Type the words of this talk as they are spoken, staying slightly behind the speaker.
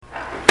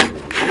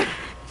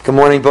Good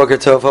morning, Boker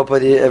Tov.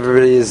 Hopefully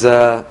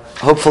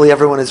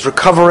everyone is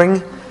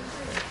recovering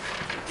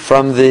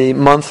from the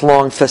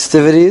month-long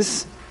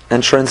festivities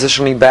and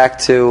transitioning back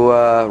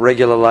to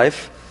regular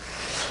life.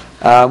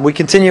 We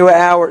continue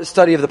our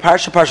study of the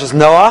Parshas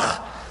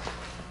Noach.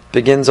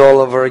 Begins all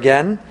over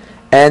again.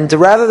 And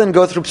rather than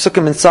go through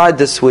Psukim inside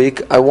this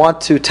week, I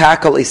want to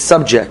tackle a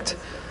subject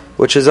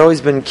which has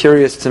always been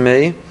curious to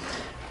me,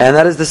 and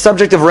that is the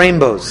subject of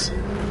rainbows.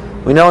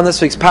 We know in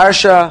this week's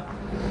Parsha,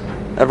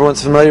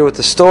 everyone's familiar with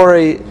the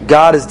story.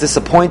 God is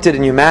disappointed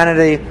in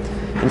humanity.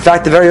 In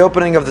fact, the very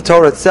opening of the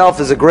Torah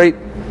itself is a great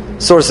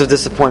source of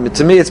disappointment.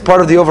 To me, it's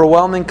part of the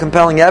overwhelming,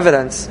 compelling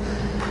evidence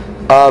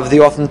of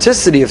the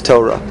authenticity of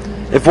Torah.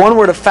 If one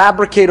were to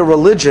fabricate a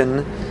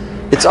religion,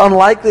 it's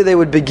unlikely they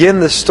would begin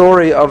the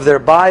story of their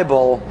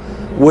Bible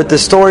with the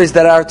stories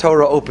that our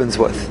Torah opens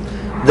with,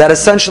 that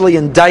essentially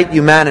indict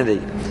humanity.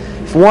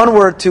 If one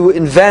were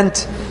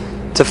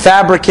to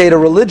fabricate a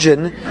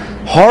religion,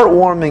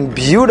 heartwarming,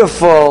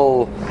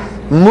 beautiful,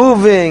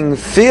 moving,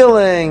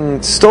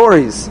 feeling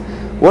stories.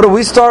 What do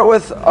we start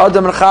with?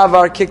 Adam and Chava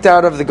are kicked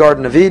out of the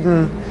Garden of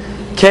Eden.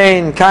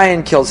 Cain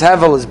kills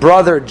Hevel, his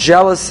brother.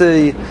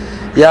 Jealousy.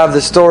 You have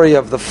the story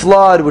of the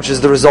flood, which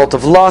is the result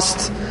of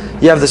lust.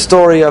 You have the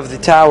story of the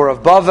Tower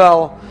of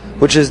Babel,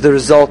 which is the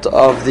result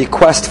of the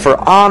quest for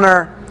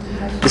honor.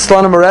 The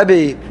Slonim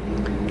Rebbe,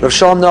 Rav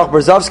Shalom Noach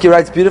Berzovsky,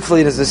 writes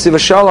beautifully in his Nesiva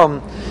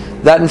Shalom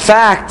that in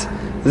fact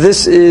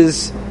this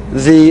is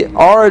the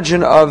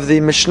origin of the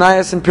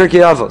Mishnayos and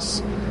Pirkei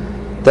Avos.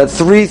 That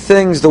three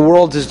things the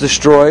world is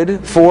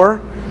destroyed for,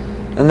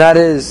 and that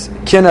is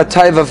Kina,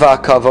 Taiva,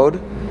 Va'kavod,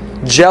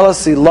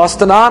 jealousy,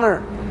 lust, and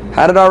honor.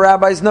 How did our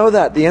rabbis know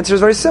that? The answer is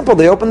very simple.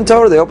 They opened the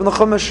Torah, they opened the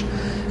Chumash,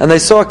 and they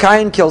saw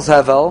Cain kills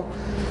Hevel,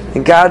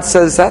 and God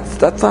says,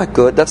 that's not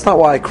good. That's not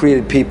why I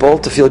created people,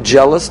 to feel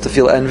jealous, to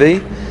feel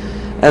envy.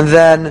 And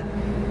then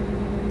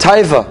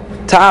Tava.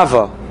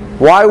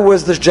 Why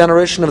was this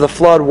generation of the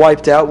flood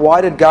wiped out? Why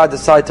did God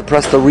decide to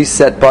press the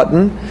reset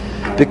button?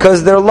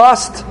 Because their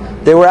lust.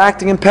 They were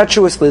acting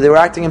impetuously. They were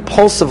acting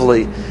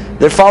impulsively.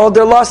 They followed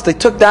their lust. They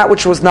took that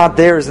which was not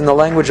theirs in the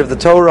language of the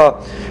Torah,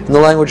 in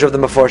the language of the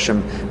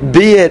Meforshim.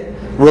 Be it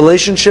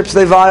relationships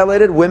they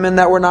violated, women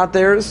that were not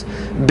theirs.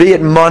 Be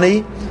it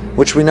money,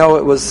 which we know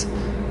it was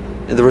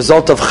the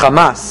result of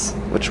Hamas,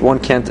 which one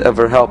can't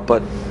ever help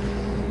but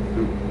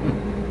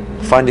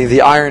finding the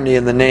irony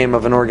in the name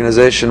of an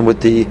organization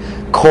with the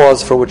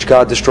cause for which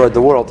God destroyed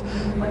the world.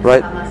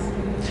 Right?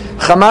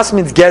 Hamas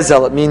means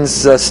gezel, it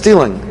means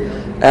stealing.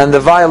 And the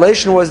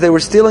violation was they were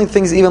stealing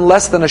things even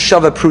less than a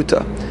shava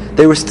pruta.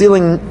 They were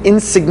stealing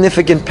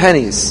insignificant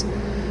pennies.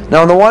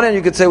 Now on the one hand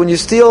you could say when you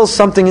steal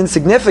something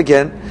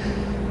insignificant,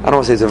 I don't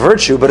want to say it's a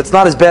virtue, but it's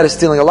not as bad as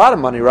stealing a lot of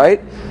money,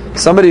 right?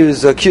 Somebody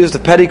who's accused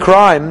of petty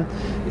crime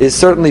is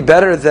certainly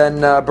better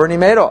than Bernie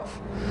Madoff.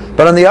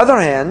 But on the other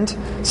hand,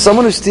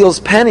 someone who steals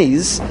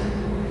pennies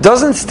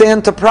doesn't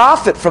stand to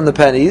profit from the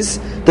pennies.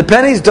 The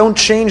pennies don't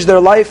change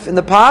their life in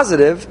the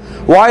positive.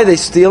 Why are they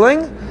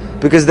stealing?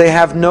 Because they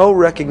have no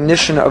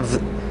recognition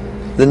of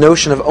the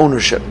notion of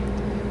ownership.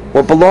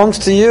 What belongs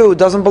to you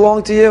doesn't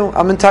belong to you.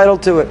 I'm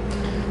entitled to it.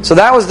 So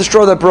that was the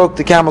straw that broke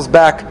the camel's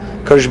back.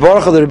 Kadosh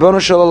Baruch Hu, the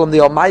Ribono Shel Olam,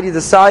 the Almighty,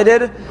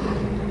 decided,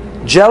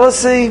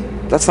 jealousy,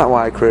 that's not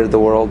why I created the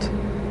world.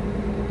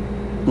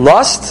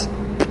 Lust,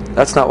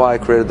 that's not why I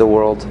created the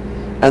world.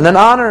 And then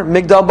honor,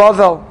 Migdal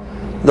Bavel.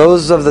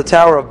 Those of the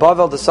Tower of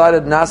Bavel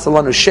decided,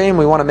 Nasalanu Shem,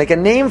 we want to make a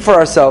name for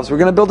ourselves. We're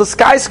going to build a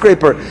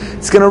skyscraper.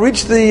 It's going to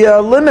reach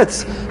the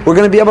limits. We're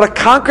going to be able to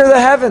conquer the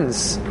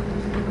heavens.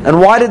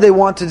 And why did they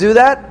want to do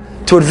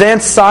that? To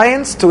advance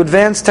science? To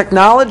advance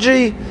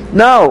technology?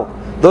 No.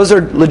 Those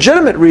are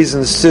legitimate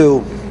reasons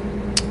to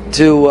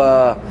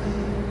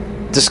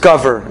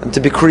discover and to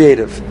be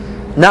creative.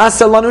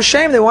 Nasalanu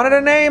Shem, they wanted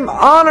a name,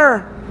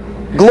 honor,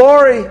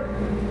 glory.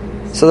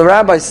 So the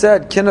rabbi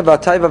said, they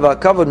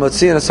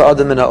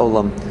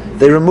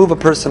remove a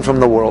person from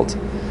the world.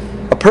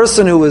 A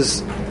person who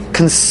is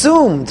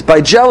consumed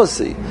by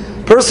jealousy,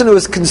 a person who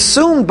is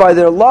consumed by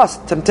their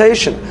lust,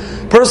 temptation,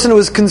 a person who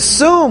is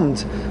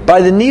consumed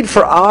by the need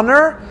for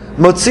honor,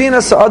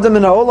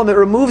 it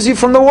removes you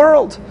from the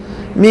world.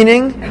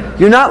 Meaning,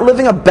 you're not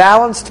living a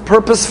balanced,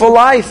 purposeful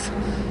life.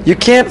 You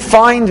can't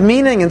find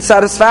meaning and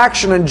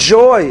satisfaction and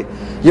joy.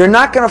 You're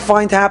not going to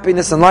find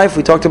happiness in life.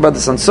 We talked about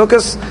this on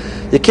Sukkot.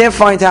 You can't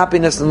find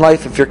happiness in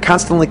life if you're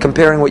constantly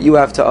comparing what you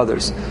have to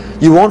others.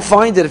 You won't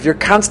find it if you're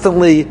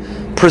constantly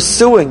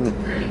pursuing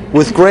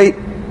with great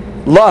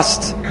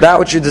lust that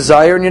which you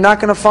desire, and you're not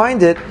going to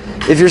find it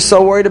if you're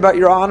so worried about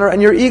your honor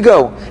and your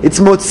ego. It's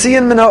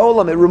motzian min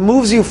ha'olam. It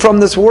removes you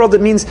from this world.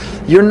 It means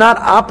you're not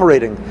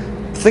operating.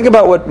 Think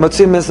about what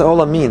motzian min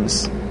ha'olam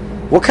means.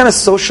 What kind of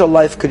social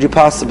life could you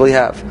possibly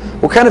have?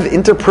 What kind of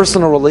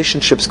interpersonal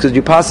relationships could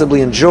you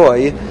possibly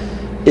enjoy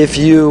if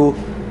you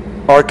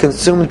are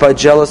consumed by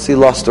jealousy,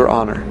 lust, or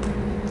honor?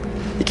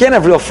 You can't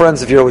have real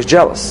friends if you're always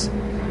jealous.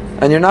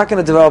 And you're not going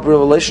to develop real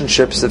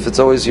relationships if it's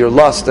always your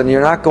lust. And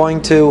you're not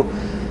going to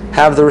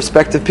have the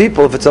respect of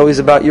people if it's always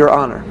about your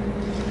honor.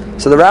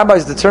 So the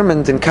rabbis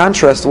determined, in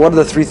contrast, what are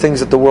the three things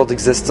that the world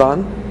exists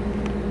on?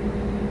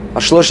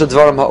 Ashlosha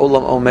Dvarim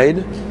Ha'olam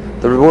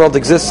Omeid. The world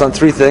exists on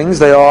three things.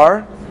 They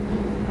are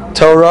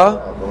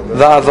Torah,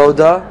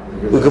 Va'avoda,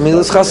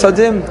 Ugemilas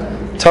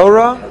Chasadim.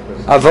 Torah,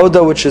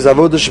 Avoda, which is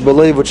Avoda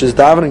Shebelev, which is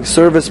davening,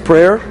 service,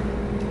 prayer,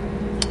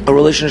 a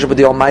relationship with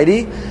the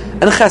Almighty,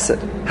 and Chesed.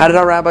 How did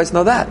our rabbis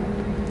know that?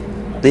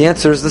 The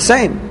answer is the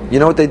same. You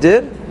know what they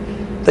did?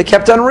 They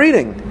kept on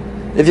reading.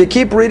 If you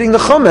keep reading the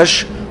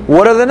Chumash,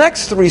 what are the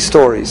next three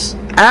stories?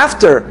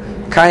 After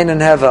Cain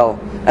and Hevel,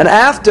 and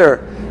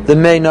after the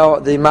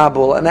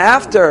Mabul, and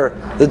after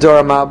the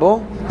Dora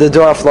Mabul, the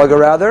Dora Flaga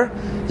rather,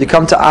 you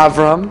come to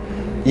Avram,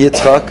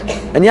 Yitzchak,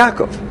 and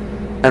Yaakov.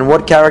 And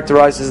what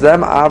characterizes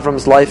them?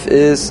 Avram's life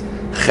is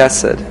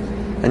Chesed,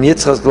 and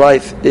Yitzchak's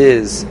life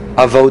is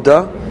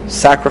Avoda,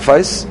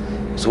 sacrifice.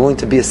 He's willing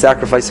to be a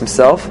sacrifice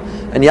himself.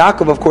 And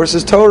Yaakov, of course,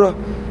 is Torah.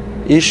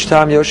 Ish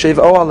Tam Yoshev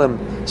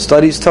Oalim,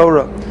 studies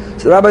Torah.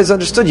 So the rabbis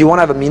understood, you want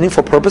to have a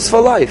meaningful,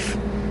 purposeful life.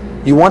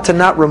 You want to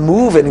not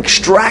remove and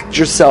extract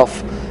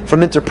yourself from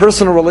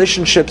interpersonal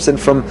relationships and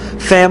from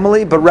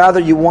family, but rather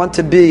you want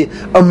to be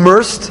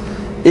immersed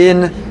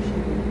in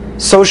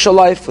social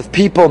life with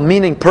people,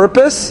 meaning,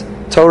 purpose.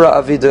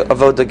 Torah,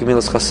 Avoda,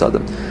 Gemilas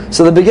Chasadim.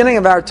 So the beginning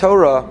of our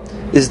Torah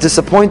is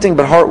disappointing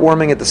but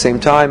heartwarming at the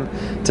same time.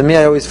 To me,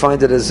 I always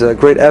find it as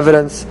great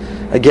evidence,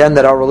 again,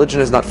 that our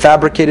religion is not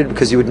fabricated,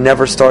 because you would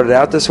never start it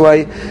out this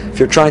way. If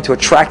you're trying to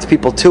attract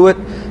people to it,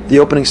 the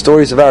opening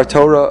stories of our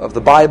Torah, of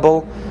the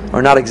Bible,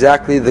 are not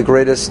exactly the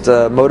greatest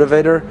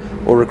motivator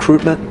or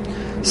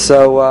recruitment.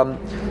 So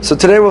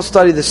today we'll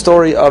study the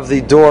story of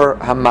the Dor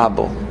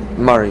HaMabul.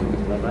 Mari.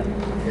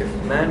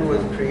 If man was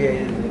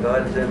created in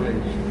God's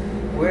image,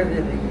 where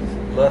did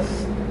these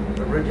lusts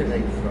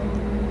originate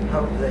from?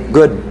 How did they...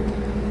 Good.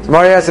 So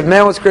Mari asks, if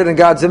man was created in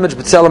God's image,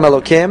 B'Tselem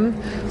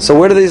Elokim, so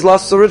where do these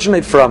lusts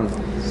originate from?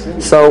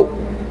 So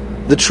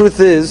the truth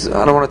is,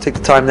 I don't want to take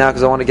the time now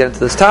because I want to get into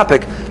this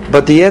topic,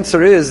 but the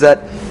answer is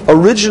that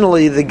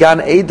originally the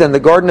Gan Eden, the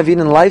Garden of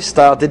Eden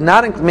lifestyle,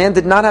 man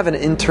did not have an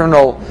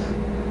internal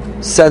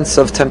sense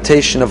of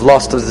temptation, of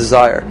lust, of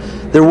desire.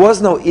 There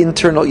was no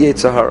internal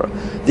Yetzer Hara.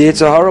 The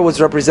Yetzer Hara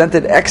was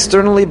represented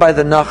externally by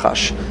the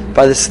Nachash,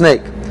 by the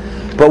snake.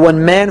 But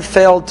when man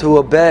failed to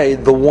obey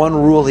the one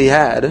rule he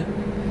had,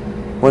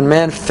 when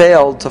man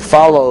failed to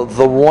follow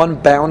the one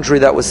boundary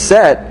that was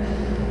set,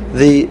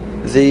 the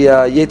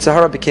Yetzer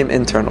Hara became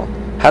internal.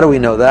 How do we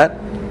know that?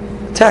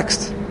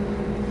 Text.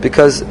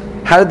 Because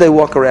how did they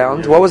walk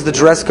around? What was the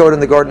dress code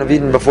in the Garden of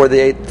Eden before they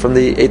ate from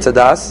the Eitz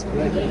Hadas?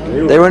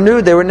 They were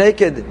nude, they were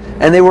naked,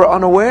 and they were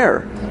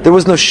unaware. There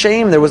was no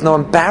shame, there was no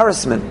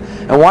embarrassment.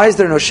 And why is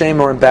there no shame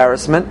or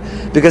embarrassment?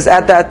 Because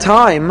at that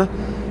time,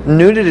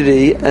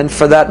 nudity, and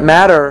for that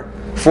matter,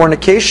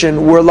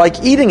 fornication, were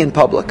like eating in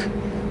public.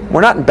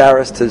 We're not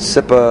embarrassed to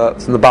sip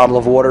from the bottle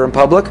of water in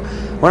public.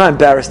 We're not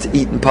embarrassed to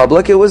eat in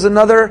public. It was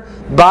another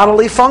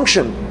bodily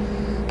function.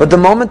 But the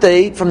moment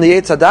they ate from the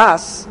Eitz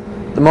Hadas,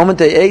 the moment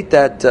they ate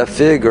that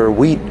fig or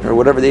wheat or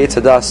whatever the Eitz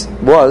Hadas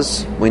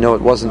was, we know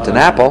it wasn't an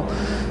apple,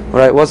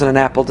 right? It wasn't an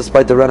apple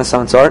despite the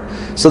Renaissance art.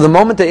 So the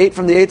moment they ate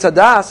from the Eitz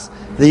Hadas,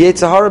 the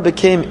Yetzer Hara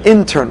became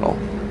internal,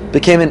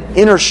 became an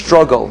inner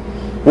struggle.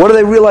 What do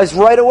they realize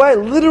right away?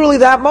 Literally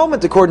that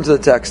moment, according to the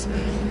text.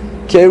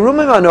 They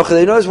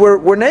notice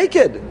we're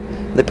naked.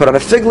 They put on a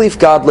fig leaf.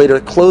 God later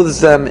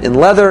clothes them in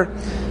leather,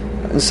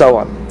 and so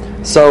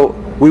on. So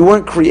we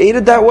weren't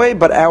created that way,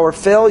 but our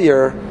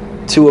failure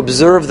to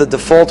observe the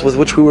default with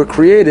which we were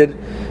created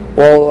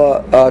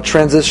all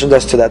transitioned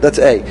us to that. That's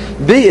A.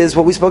 B is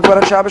what we spoke about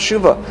on Shabbos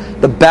Shuvah,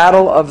 the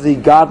battle of the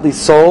godly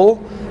soul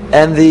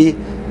and the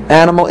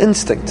animal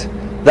instinct.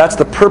 That's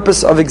the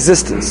purpose of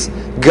existence.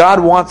 God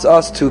wants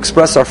us to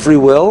express our free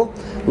will.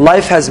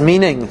 Life has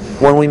meaning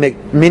when we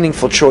make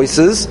meaningful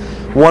choices.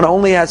 One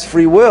only has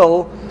free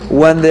will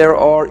when there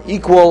are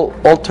equal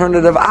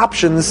alternative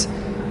options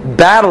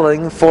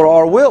battling for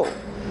our will.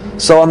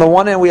 So on the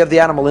one hand we have the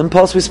animal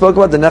impulse we spoke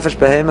about, the nefesh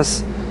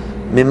behemoth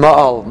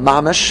mima'al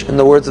mamish, in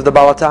the words of the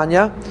Baal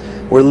HaTanya.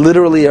 We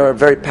literally are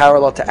very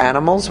parallel to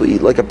animals. We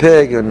eat like a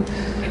pig and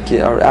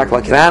act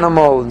like an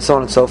animal, and so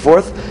on and so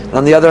forth. And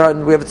on the other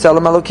hand, we have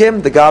Tzelem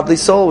Elokim, the godly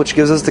soul, which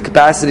gives us the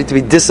capacity to be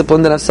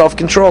disciplined and have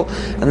self-control.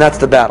 And that's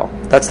the battle.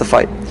 That's the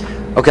fight.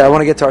 Okay, I want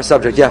to get to our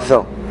subject. Yeah,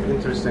 Phil.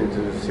 Interesting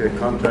to see a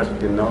contrast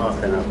between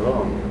Noach and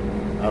Avram.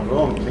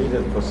 Avram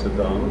pleaded for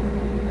Sodom,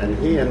 and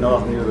he and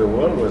Noach knew the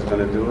world was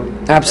going to do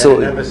it.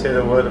 Absolutely. And he never said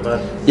a word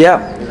about.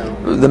 Yeah.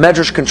 The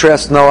Medrash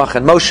contrasts Noach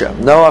and Moshe.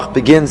 Noach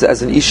begins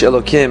as an Ish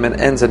Elokim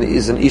and ends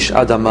as an Ish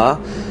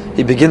Adama.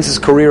 He begins his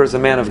career as a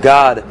man of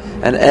God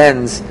and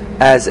ends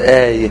as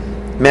a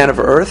man of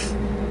earth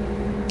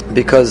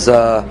because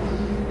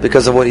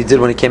of what he did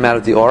when he came out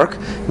of the ark.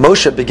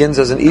 Moshe begins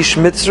as an Ish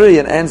Mitzri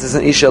and ends as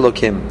an Ish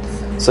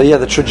Elokim. So yeah,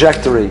 the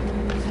trajectory.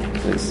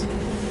 Please.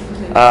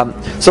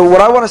 So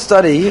what I want to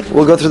study,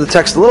 we'll go through the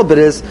text a little bit,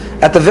 is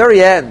at the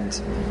very end,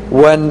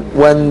 when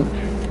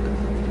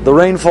the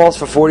rain falls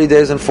for 40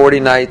 days and 40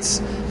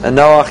 nights, and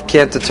Noach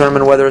can't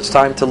determine whether it's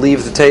time to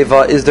leave the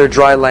Teva, is there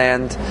dry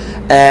land,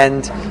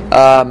 and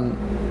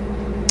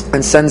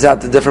sends out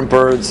the different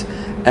birds,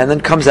 and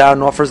then comes out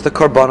and offers the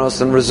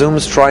korbanos and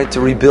resumes trying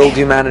to rebuild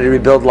humanity,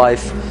 rebuild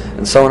life,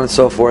 and so on and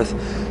so forth.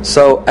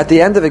 So at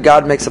the end of it,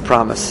 God makes a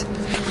promise.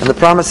 And the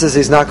promise is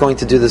He's not going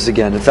to do this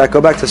again. In fact,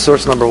 go back to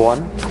source number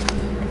 1.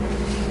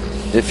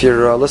 If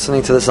you're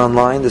listening to this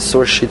online, the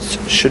source sheet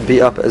should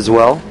be up as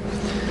well.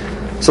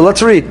 So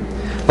let's read.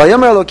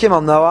 Vayomer Elokim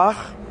al Noach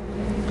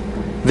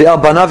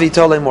v'al banav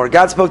yito lemor.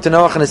 God spoke to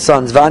Noach and his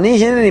sons. V'ani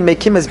hineni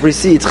mekim es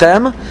brisi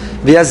itchem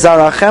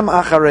v'yazarachem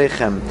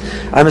acharechem.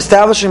 I'm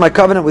establishing my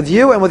covenant with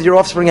you and with your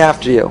offspring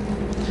after you.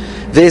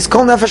 V'ez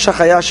kol nefesh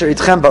hachaya asher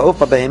itchem ba'uf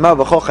ba'behema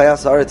v'chol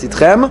chayas haaretz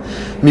itchem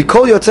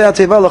mikol yotzei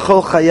hateva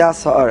l'chol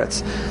chayas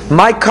haaretz.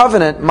 My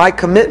covenant, my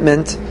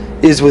commitment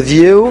is with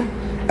you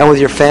and with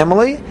your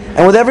family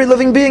and with every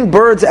living being,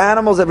 birds,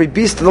 animals, every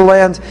beast of the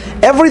land,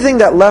 everything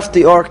that left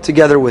the ark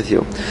together with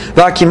you. And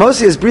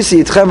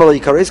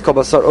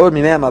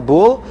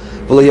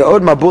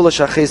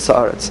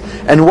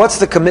what's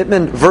the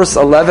commitment? Verse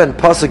 11,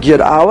 Pasuk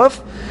Yud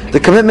Aleph. The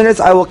commitment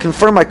is, I will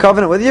confirm my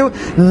covenant with you.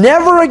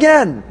 Never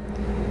again.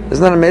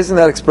 Isn't that amazing,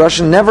 that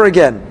expression? Never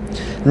again.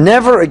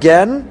 Never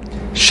again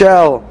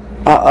shall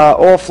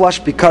all flesh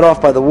be cut off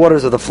by the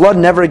waters of the flood.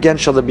 Never again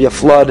shall there be a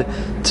flood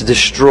to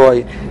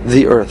destroy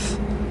the earth.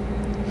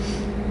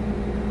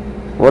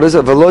 What is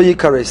it? V'lo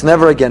yikares.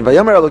 Never again.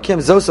 Vayomer Elokim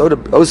zos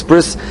os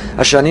bris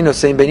asher ani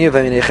noseim beini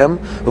uve'inechem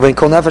uvein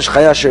kol nefesh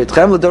chaya asher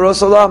itchem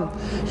l'doros olam.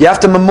 You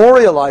have to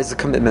memorialize the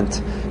commitment.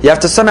 You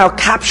have to somehow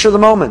capture the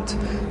moment.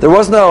 There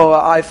was no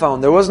iPhone.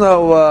 There was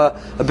no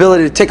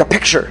ability to take a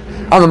picture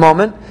on the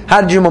moment.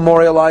 How did you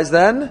memorialize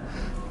then?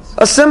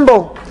 A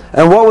symbol.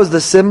 And what was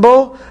the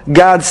symbol?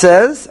 God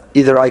says,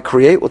 either I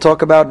create, we'll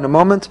talk about in a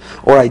moment,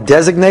 or I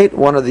designate,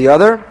 one or the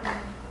other.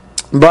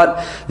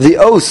 But the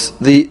os,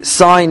 the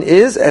sign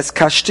is as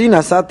kashti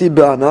nasati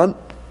ba'anan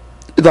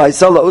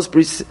v'aisal os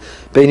bris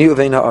beini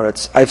uvein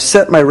haaretz. I've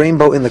set my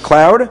rainbow in the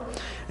cloud,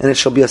 and it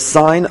shall be a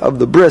sign of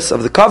the bris,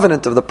 of the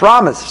covenant, of the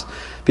promise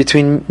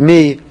between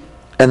me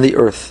and the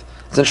earth.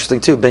 It's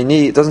interesting too.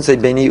 Beini, it doesn't say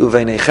beini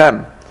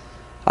uveinechem.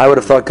 I would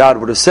have thought God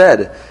would have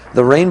said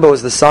the rainbow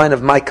is the sign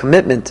of my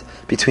commitment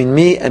between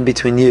me and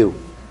between you,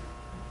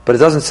 but it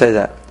doesn't say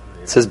that.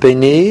 It says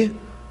beini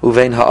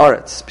uvein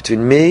haaretz,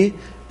 between me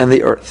and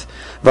the earth.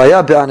 When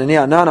I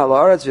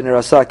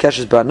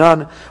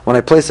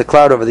place a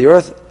cloud over the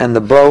earth, and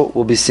the bow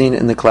will be seen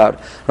in the cloud.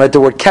 Right? The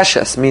word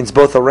keshes means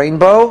both a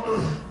rainbow,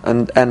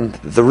 and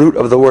the root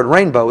of the word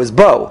rainbow is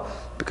bow,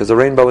 because the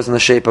rainbow is in the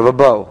shape of a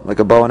bow, like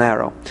a bow and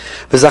arrow.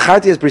 And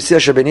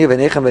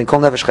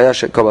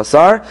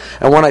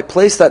when I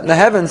place that in the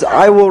heavens,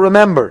 I will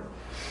remember.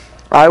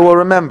 I will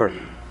remember.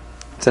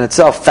 It's in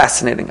itself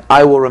fascinating.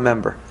 I will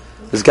remember.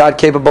 Is God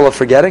capable of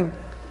forgetting?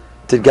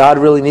 Did God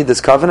really need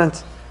this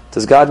covenant?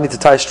 Does God need to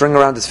tie a string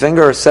around his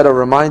finger or set a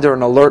reminder,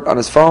 an alert on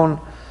his phone?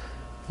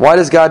 Why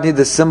does God need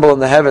this symbol in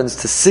the heavens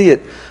to see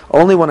it?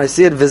 Only when I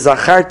see it,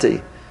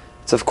 vizacharti.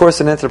 It's of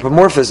course an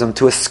anthropomorphism.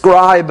 To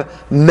ascribe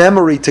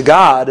memory to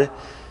God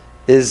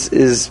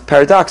is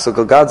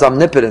paradoxical. God's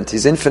omnipotent.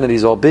 He's infinite.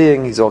 He's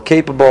all-being. He's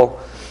all-capable.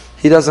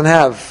 He doesn't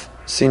have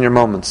senior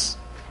moments.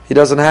 He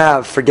doesn't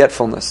have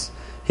forgetfulness.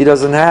 He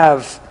doesn't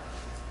have...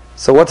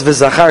 So what's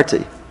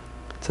vizacharti?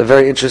 It's a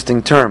very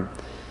interesting term.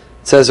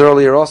 It says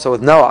earlier also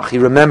with Noach, he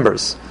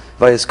remembers.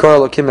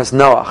 Vayizkor Elokim es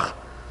Noach.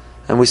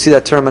 And we see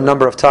that term a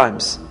number of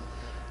times.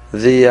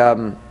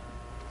 I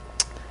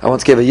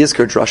once gave a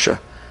Yizkor drasha.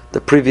 The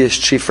previous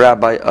chief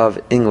rabbi of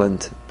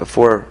England,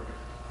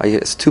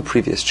 it's 2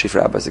 previous chief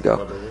rabbis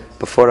ago,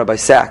 before Rabbi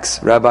Sachs,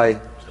 Rabbi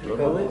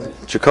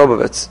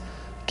Jacobovitz,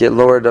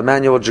 Lord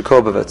Emanuel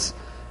Jacobovitz,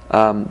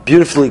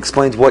 beautifully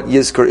explains what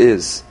Yizkor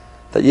is.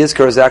 That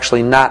Yizkor is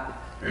actually not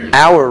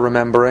our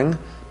remembering,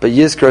 but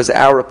Yizkor is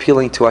our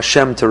appealing to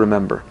Hashem to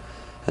remember.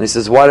 And he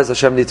says, why does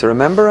Hashem need to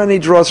remember? And he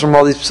draws from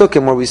all these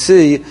psukim where we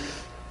see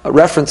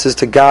references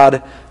to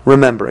God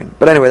remembering.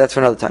 But anyway, that's for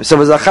another time. So,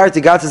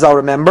 v'zacharti, God says, I'll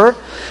remember.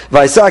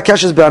 V'ayisa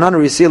keshes be'anan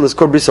u'yisi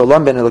l'skor bris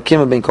olam ben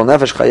elokim ben kol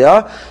nefesh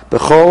chaya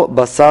b'chol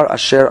basar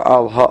asher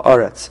al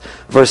ha'aretz.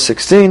 Verse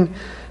 16,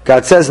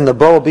 God says, and the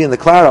bow will be in the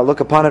cloud, I'll look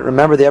upon it,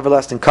 remember the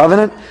everlasting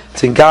covenant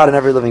between God and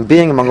every living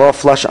being among all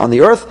flesh on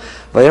the earth.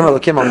 V'yomer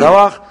elokim al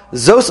Noach,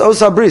 Zos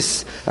osa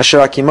bris asher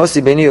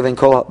akimosi beini uvein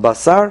kol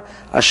basar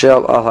asher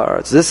al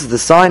haaretz. This is the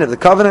sign of the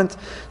covenant.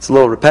 It's a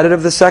little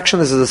repetitive, this section.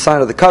 This is the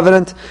sign of the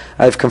covenant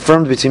I have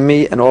confirmed between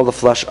me and all the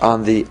flesh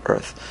on the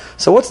earth.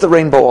 So what's the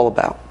rainbow all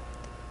about?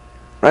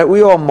 Right?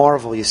 We all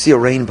marvel. You see a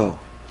rainbow.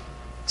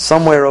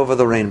 Somewhere over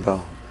the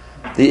rainbow.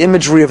 The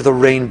imagery of the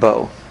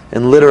rainbow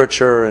in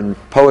literature and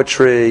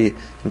poetry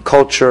and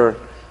culture.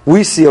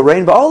 We see a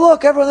rainbow. Oh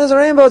look, everyone, there's a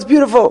rainbow. It's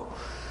beautiful.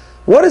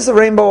 What is the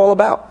rainbow all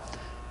about?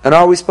 And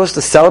are we supposed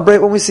to celebrate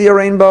when we see a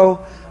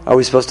rainbow? Are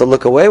we supposed to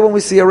look away when we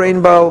see a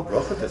rainbow?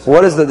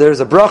 What is there's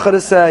a bracha to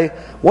say.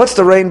 What's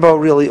the rainbow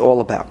really all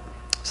about?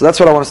 So that's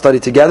what I want to study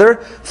together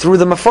through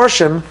the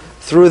Mefarshim,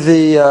 through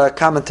the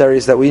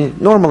commentaries that we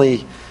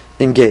normally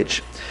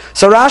engage.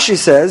 So Rashi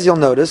says, you'll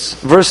notice,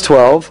 verse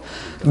 12,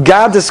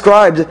 God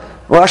described,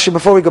 well actually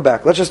before we go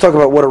back, let's just talk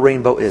about what a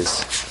rainbow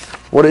is.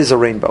 What is a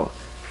rainbow?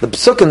 The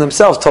Psukim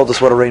themselves told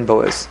us what a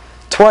rainbow is.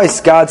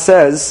 Twice God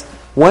says,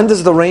 when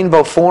does the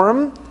rainbow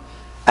form?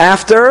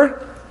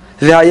 After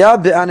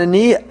V'haya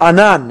be'anani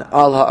anan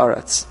al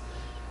ha'aretz.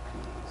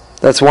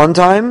 That's one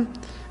time.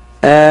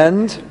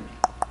 And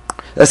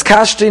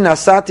Eskashti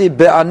nasati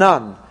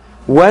be'anan.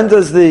 When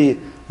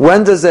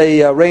does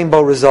a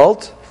rainbow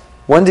result?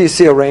 When do you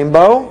see a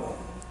rainbow?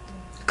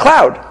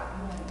 Cloud.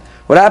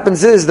 What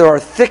happens is there are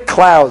thick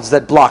clouds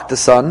that block the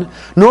sun.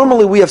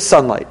 Normally we have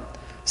sunlight.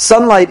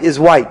 Sunlight is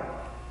white.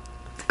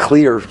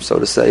 Clear, so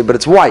to say, but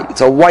it's white.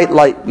 It's a white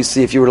light we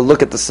see if you were to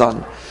look at the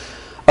sun.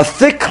 A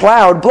thick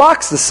cloud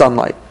blocks the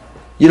sunlight.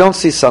 You don't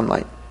see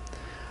sunlight.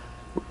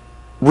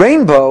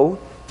 Rainbow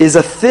is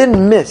a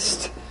thin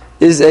mist,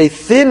 is a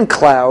thin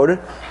cloud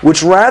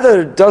which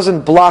rather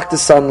doesn't block the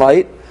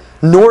sunlight,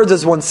 nor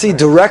does one see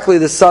directly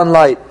the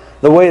sunlight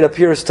the way it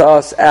appears to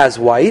us as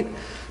white,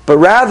 but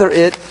rather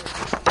it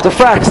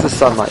diffracts the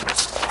sunlight.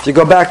 If you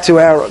go back to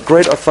our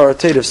great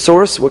authoritative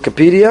source,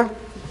 Wikipedia,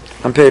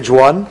 on page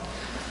 1,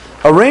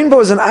 a rainbow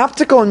is an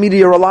optical and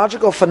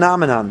meteorological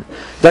phenomenon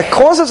that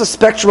causes a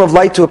spectrum of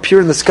light to appear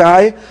in the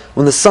sky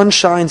when the sun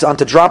shines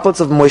onto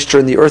droplets of moisture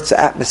in the Earth's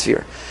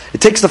atmosphere.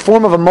 It takes the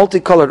form of a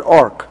multicolored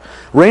arc.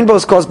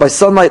 Rainbows caused by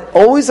sunlight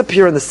always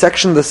appear in the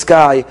section of the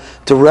sky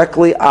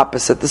directly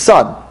opposite the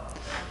sun,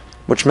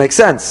 which makes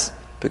sense,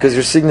 because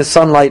you're seeing the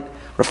sunlight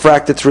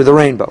refracted through the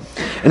rainbow.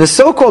 In a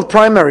so-called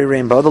primary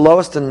rainbow, the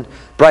lowest and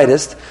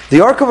brightest,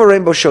 the arc of a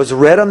rainbow shows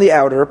red on the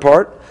outer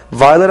part,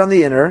 violet on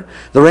the inner.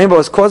 The rainbow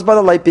is caused by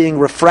the light being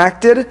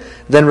refracted,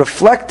 then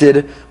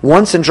reflected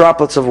once in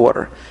droplets of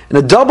water. In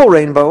a double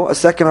rainbow, a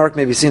second arc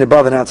may be seen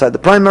above and outside the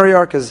primary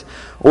arc as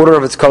order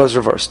of its colors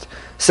reversed.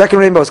 Second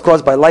rainbow is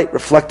caused by light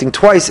reflecting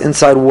twice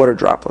inside water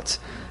droplets.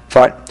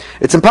 Fine.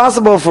 It's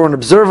impossible for an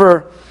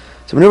observer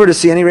to maneuver to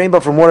see any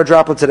rainbow from water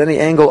droplets at any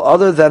angle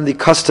other than the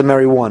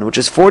customary one, which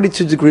is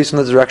 42 degrees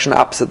from the direction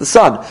opposite the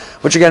sun,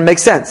 which again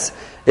makes sense.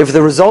 If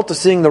the result of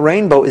seeing the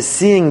rainbow is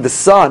seeing the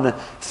sun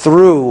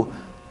through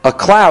a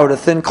cloud, a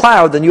thin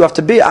cloud, then you have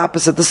to be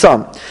opposite the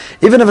sun.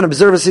 Even if an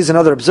observer sees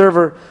another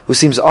observer who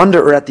seems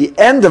under or at the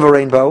end of a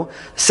rainbow,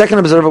 the second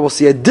observer will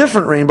see a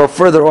different rainbow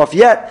further off,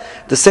 yet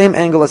the same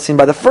angle as seen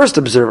by the first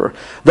observer.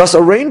 Thus,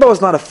 a rainbow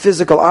is not a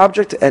physical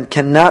object and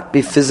cannot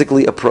be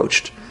physically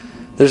approached.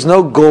 There's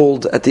no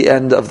gold at the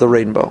end of the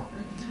rainbow.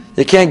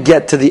 You can't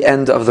get to the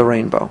end of the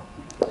rainbow.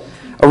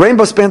 A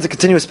rainbow spans a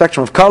continuous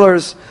spectrum of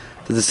colors.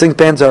 The distinct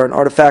bands are an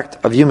artifact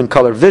of human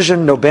color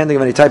vision. No banding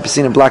of any type is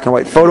seen in black and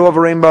white photo of a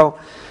rainbow,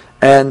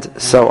 and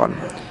so on.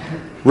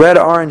 Red,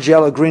 orange,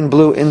 yellow, green,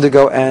 blue,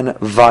 indigo, and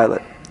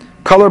violet.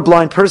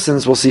 Colorblind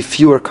persons will see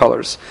fewer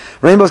colors.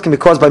 Rainbows can be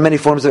caused by many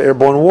forms of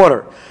airborne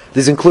water.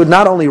 These include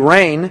not only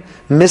rain,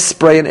 mist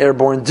spray, and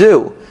airborne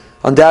dew.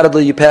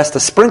 Undoubtedly, you passed a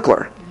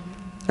sprinkler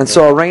and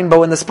saw a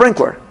rainbow in the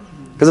sprinkler.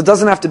 Because it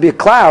doesn't have to be a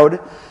cloud.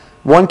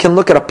 One can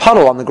look at a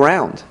puddle on the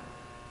ground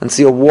and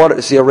see a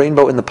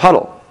rainbow in the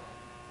puddle.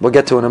 We'll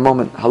get to in a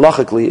moment,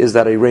 halachically, is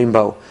that a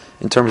rainbow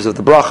in terms of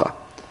the bracha?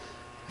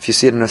 If you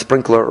see it in a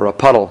sprinkler or a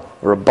puddle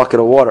or a bucket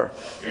of water.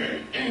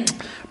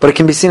 But it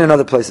can be seen in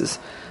other places.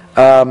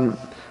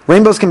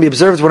 Rainbows can be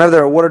observed whenever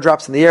there are water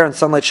drops in the air and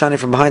sunlight shining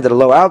from behind at a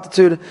low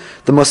altitude.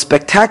 The most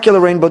spectacular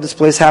rainbow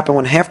displays happen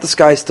when half the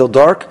sky is still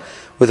dark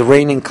with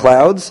raining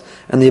clouds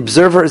and the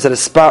observer is at a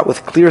spot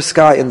with clear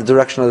sky in the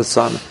direction of the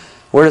sun.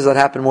 Where does that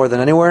happen more than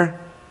anywhere?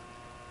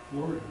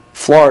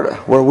 Florida,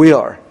 where we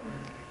are.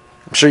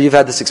 I'm sure you've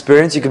had this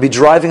experience. You could be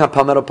driving up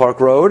Palmetto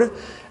Park Road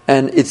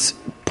and it's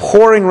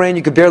pouring rain,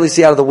 you could barely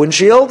see out of the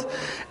windshield,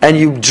 and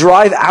you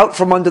drive out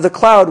from under the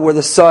cloud where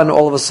the sun,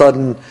 all of a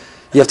sudden,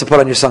 you have to put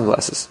on your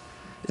sunglasses.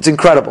 It's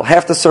incredible.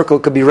 Half the circle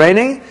could be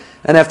raining,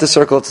 and half the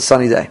circle it's a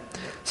sunny day.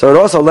 So it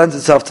also lends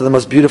itself to the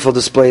most beautiful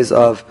displays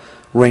of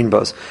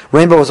rainbows.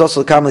 Rainbow is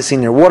also commonly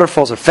seen near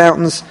waterfalls or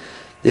fountains.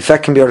 The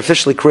effect can be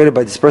artificially created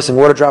by dispersing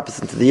water droplets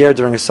into the air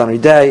during a sunny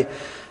day,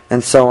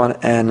 and so on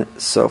and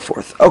so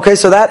forth. Okay,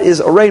 so that is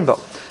a rainbow.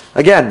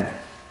 Again,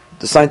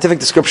 the scientific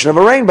description of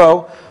a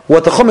rainbow,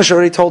 what the Chumash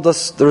already told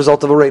us the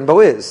result of a rainbow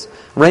is.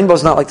 Rainbow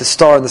is not like the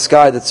star in the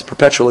sky that's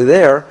perpetually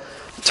there.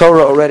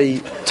 Torah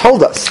already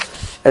told us.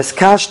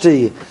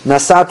 Eskashti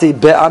nasati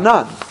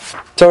be'anan.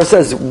 Torah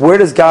says, where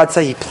does God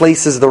say He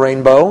places the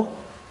rainbow?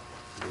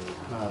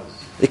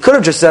 He could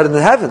have just said in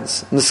the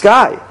heavens, in the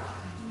sky.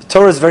 The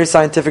Torah is very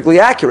scientifically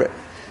accurate.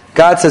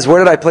 God says, where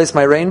did I place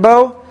my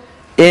rainbow?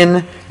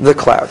 In the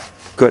cloud.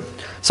 Good.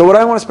 So what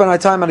I want to spend our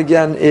time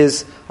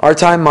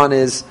on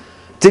is,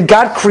 did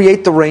God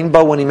create the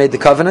rainbow when He made the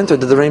covenant, or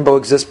did the rainbow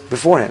exist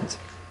beforehand?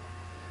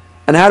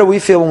 And how do we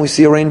feel when we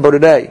see a rainbow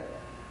today?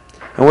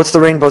 And what's the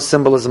rainbow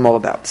symbolism all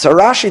about? So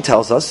Rashi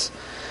tells us,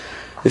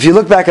 if you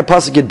look back at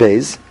Pasuk Yud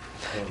Beis,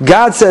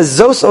 God says,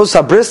 Zos os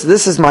habris,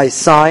 this is my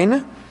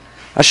sign,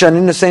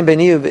 between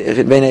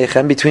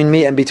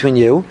me and between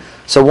you.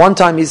 So one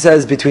time He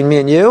says, between me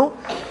and you,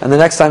 and the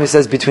next time He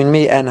says, between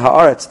me and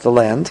haaretz, the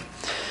land.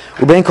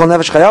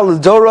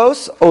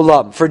 Lidoros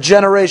olam, for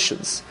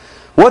generations.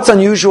 What's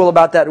unusual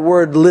about that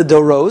word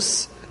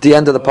lidoros at the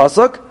end of the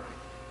pasuk?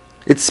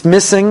 It's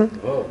missing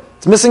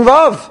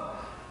vav.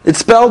 It's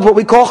spelled what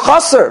we call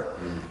chaser.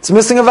 It's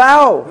missing a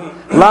vowel.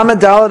 Lamed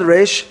Daled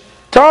Resh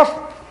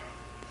Tov.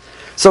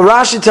 So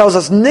Rashi tells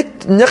us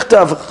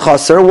nichtav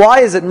chaser. Why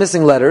is it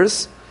missing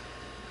letters?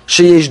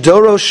 Sheyesh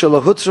doro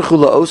shelahutzruchu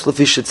laos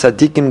lefi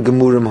shetzadikim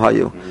gemurim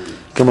hayu.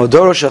 Kemo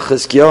doro shel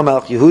Chizkiyahu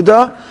Melech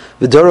Yehuda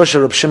v'doro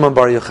shel Reb Shimon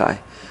Bar Yochai.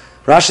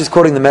 Rashi is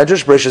quoting the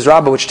Medrash Bereshis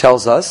Rabbah, which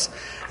tells us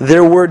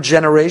there were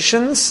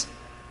generations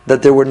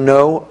that there were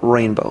no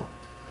rainbow.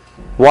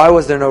 Why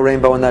was there no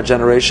rainbow in that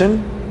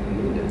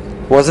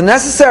generation? Wasn't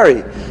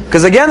necessary.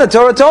 Because again, the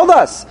Torah told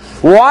us,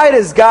 why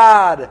does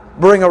God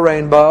bring a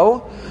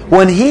rainbow?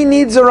 When He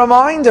needs a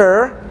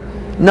reminder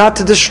not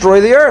to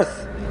destroy the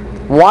earth.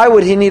 Why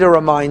would He need a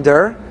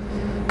reminder?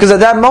 Because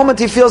at that moment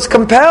He feels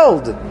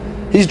compelled.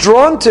 He's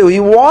drawn to, He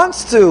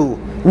wants to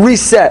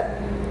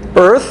reset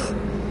earth.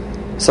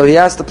 So He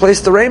has to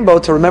place the rainbow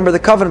to remember the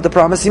covenant, the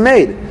promise He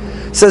made.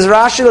 Says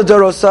Rashi,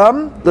 L'doros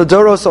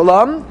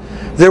olam,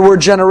 there were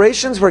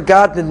generations where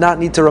God did not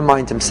need to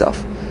remind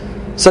Himself.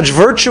 Such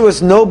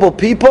virtuous, noble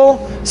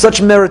people,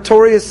 such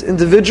meritorious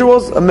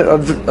individuals,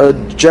 a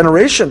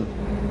generation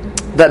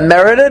that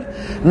merited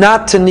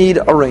not to need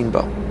a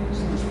rainbow.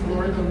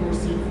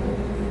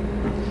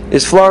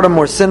 Is Florida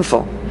more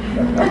sinful?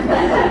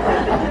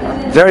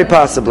 Very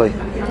possibly.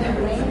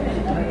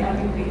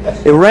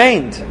 It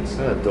rained.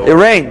 It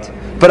rained.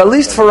 But at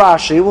least for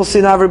Rashi, we'll see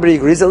now everybody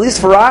agrees, at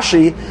least for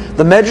Rashi,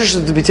 the Medrash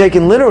is to be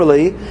taken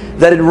literally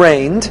that it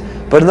rained.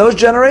 But in those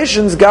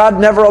generations, God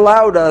never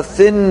allowed a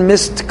thin,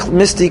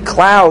 misty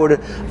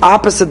cloud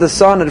opposite the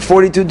sun at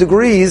 42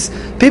 degrees.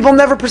 People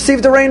never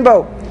perceived a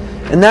rainbow.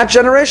 In that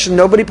generation,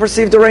 nobody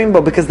perceived a rainbow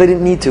because they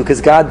didn't need to,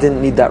 because God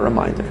didn't need that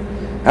reminder.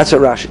 That's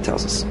what Rashi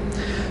tells us.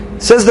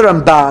 Says the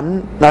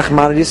Ramban,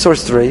 Nachmanides,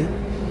 source 3,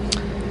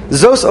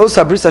 Zos os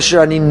habris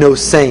asher ani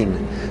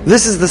nosein.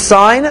 This is the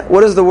sign.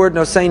 What does the word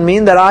nosein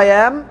mean? That I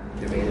am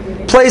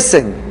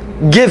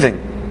placing, giving.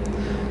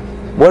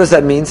 What does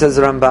that mean? Says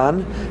the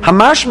Ramban.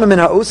 Hamashma min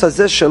ha'os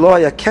hazeh shelo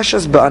haya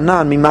keshes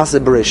ba'anan mimase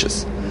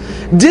bereshis.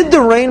 Did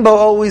the rainbow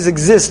always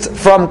exist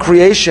from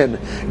creation?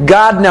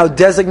 God now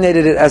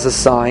designated it as a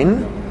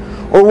sign,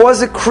 or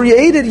was it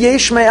created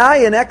yesh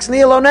me'ayin ex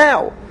nihilo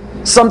now,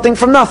 something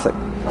from nothing?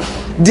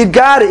 Did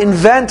God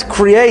invent,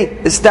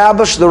 create,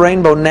 establish the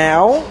rainbow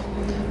now,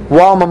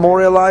 while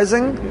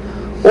memorializing?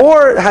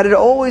 Or had it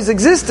always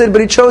existed, but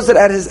He chose it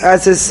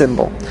as his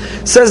symbol?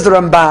 Says the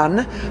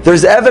Ramban,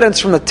 there's evidence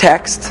from the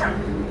text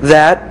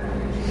that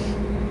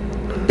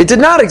it did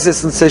not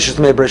exist in Seishis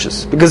Mei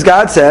Bereshis, because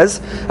God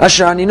says,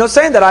 Asher ani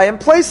nosein, that I am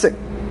placing.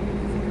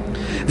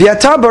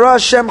 V'yata bara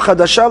Hashem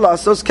chadasha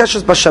la'asos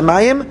keshes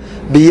b'shamayim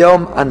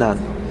b'yom anan.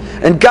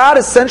 And God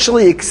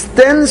essentially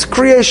extends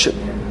creation,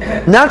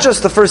 not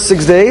just the first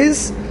 6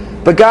 days,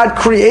 but God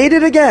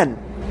created again.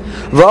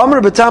 V'amr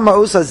b'tam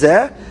ha'us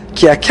hazeh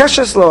ki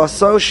hakeshes lo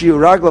aso shiyu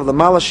raglav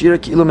l'mala shira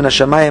ki'ilu min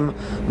hashamayim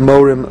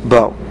morim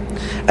bo.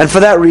 And for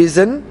that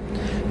reason,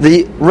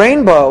 the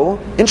rainbow,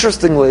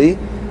 interestingly,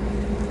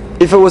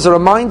 if it was a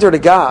reminder to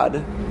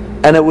God,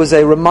 and it was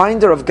a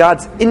reminder of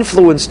God's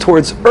influence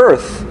towards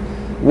earth,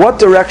 what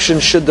direction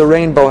should the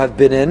rainbow have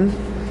been in?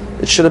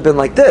 It should have been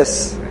like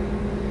this.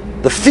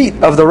 The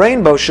feet of the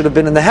rainbow should have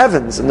been in the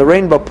heavens, and the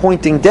rainbow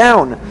pointing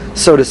down,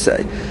 so to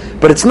say.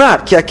 But it's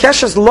not. Ki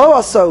hakeshes lo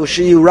aso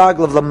shiyu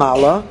raglav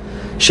l'mala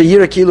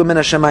sheyira ki'ilu min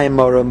hashamayim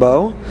morim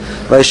bo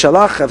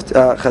v'yishalach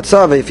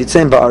chatza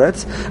v'yifitzem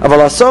ba'aretz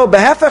aval aso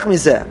behefech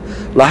mizeh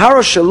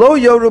lahara shelo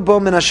yoru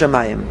bo min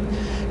hashamayim.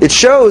 It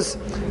shows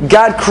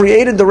God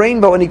created the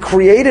rainbow, and He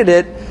created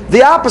it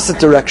the opposite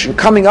direction,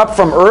 coming up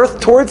from earth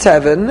towards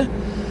heaven,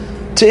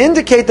 to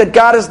indicate that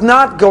God is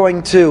not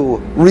going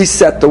to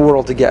reset the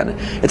world again.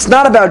 It's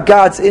not about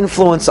God's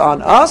influence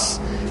on us,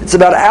 it's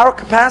about our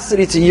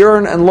capacity to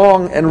yearn and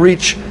long and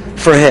reach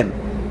for Him.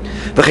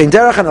 So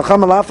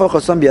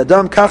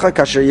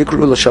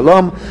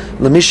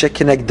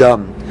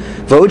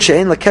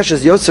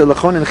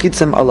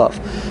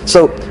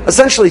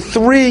essentially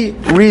 3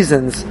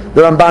 reasons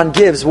the Ramban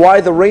gives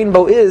why the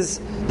rainbow is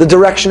the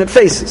direction it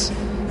faces.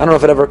 I don't know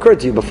if it ever occurred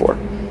to you before.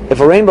 If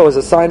a rainbow is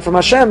a sign from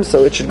Hashem,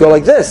 so it should go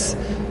like this,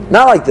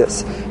 not like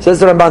this. Says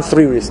the Ramban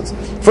 3 reasons.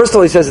 First of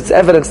all, he says it's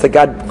evidence that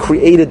God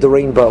created the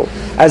rainbow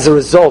as a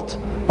result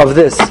of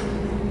this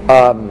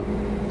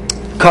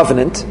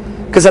covenant.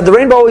 Because had the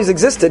rainbow always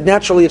existed,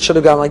 naturally it should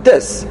have gone like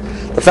this.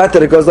 The fact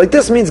that it goes like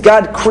this means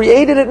God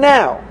created it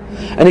now.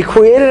 And He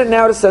created it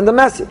now to send a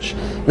message.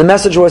 The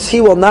message was He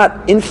will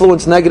not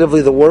influence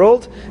negatively the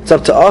world. It's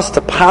up to us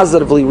to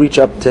positively reach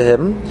up to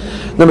Him.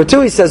 Number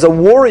 2, he says a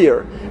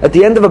warrior at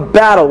the end of a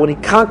battle, when he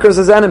conquers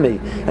his enemy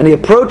and he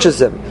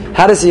approaches him,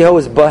 how does he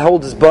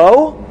hold his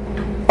bow?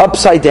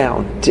 Upside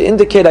down, to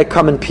indicate I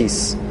come in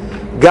peace.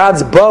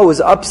 God's bow is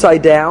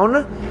upside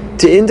down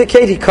to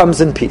indicate He comes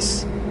in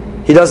peace.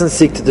 He doesn't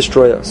seek to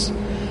destroy us.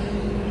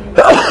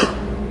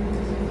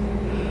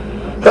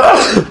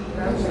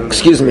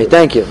 Excuse me,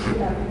 thank you.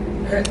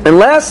 And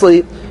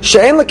lastly,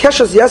 She'en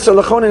lekeshes yeser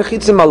lechon en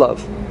chitzim alav.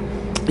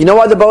 You know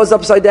why the bow is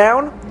upside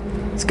down?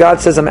 It's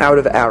God says, I'm out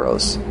of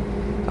arrows.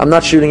 I'm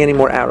not shooting any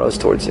more arrows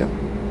towards you.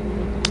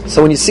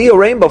 So when you see a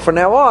rainbow from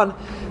now on,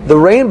 the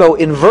rainbow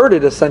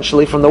inverted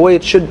essentially from the way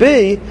it should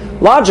be,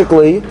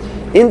 logically,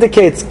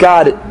 indicates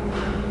God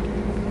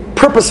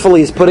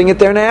purposefully is putting it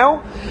there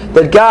now,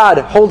 that God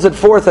holds it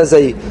forth as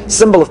a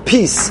symbol of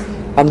peace.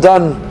 I'm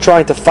done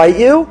trying to fight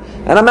you,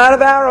 and I'm out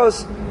of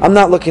arrows. I'm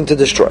not looking to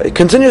destroy. It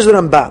continues the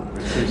Ramban.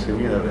 It seems to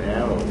me that the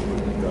arrow is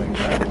going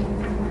back,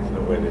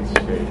 the way it's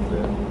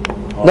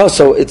shaped. No,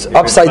 so it's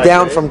upside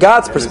down from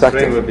God's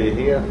perspective. The would be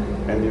here,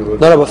 and you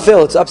would No, but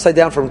Phil, it's upside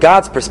down from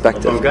God's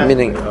perspective. From God's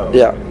Meaning, perspective.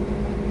 yeah.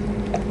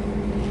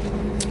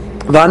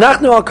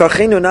 ואנחנו על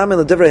כורחנו נאמין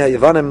לדברי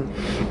היוונים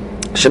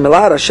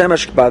שמלאר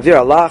השמש באוויר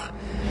הלך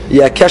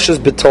יקשס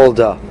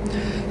בתולדה.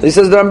 He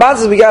says, the Ramban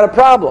says, we got a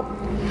problem.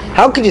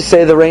 How could you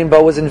say the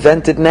rainbow was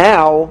invented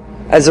now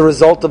as a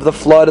result of the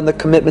flood and the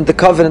commitment, the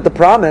covenant, the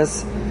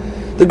promise?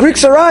 The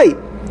Greeks are right.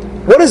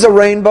 What is a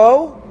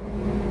rainbow?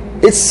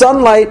 It's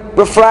sunlight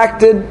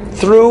refracted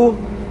through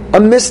a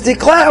misty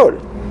cloud.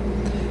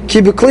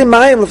 כי בכלי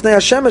מים לפני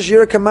השמש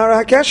יראה כמראה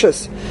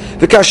הקשס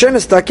וכאשר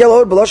נסתכל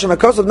עוד בלשון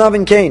הכוסף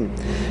נבין כן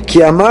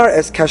כי אמר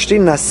אס קשתי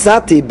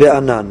נסעתי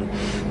בענן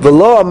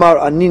ולא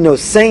אמר אני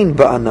נוסן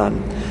בענן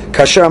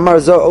כאשר אמר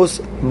זו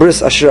עוס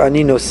בריס אשר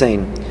אני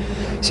נוסן.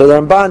 So the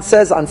Ramban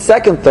says, on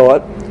second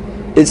thought,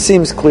 it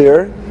seems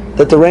clear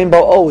that the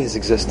rainbow always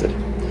existed.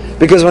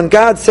 Because when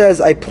God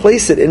says, I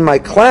place it in my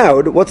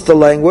cloud, what's the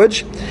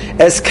language?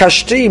 Es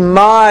kashti,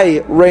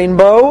 my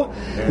rainbow,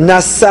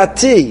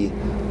 nasati,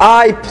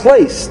 I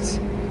placed.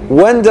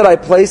 When did I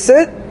place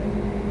it?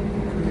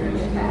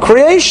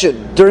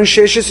 Creation, during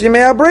Sheshis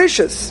Yemei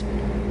HaBreishis.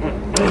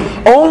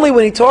 Only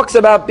when he talks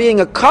about being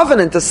a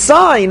covenant, a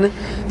sign,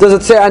 does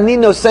it say, Ani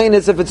nosein,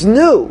 as if it's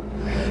new.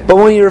 But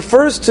when he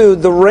refers to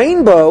the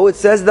rainbow, it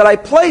says that I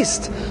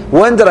placed.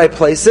 When did I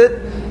place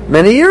it?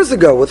 Many years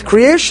ago, with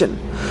creation.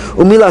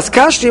 And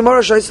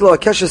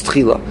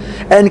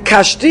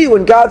kashti,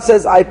 when God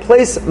says, I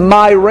place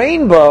my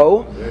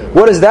rainbow,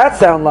 what does that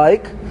sound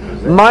like?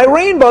 My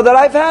rainbow that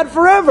I've had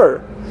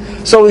forever.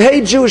 So,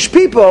 hey Jewish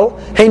people,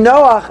 hey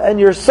Noach and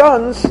your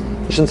sons,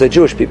 I shouldn't say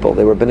Jewish people,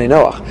 they were Bnei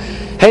Noach.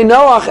 Hey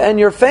Noach and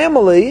your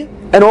family,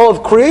 and all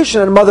of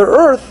creation and Mother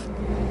Earth,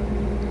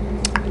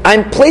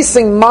 I'm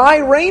placing my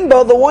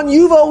rainbow, the one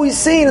you've always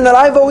seen and that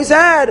I've always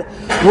had,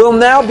 will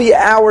now be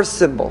our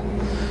symbol.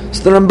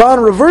 So the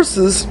Ramban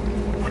reverses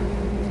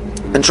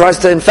and tries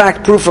to in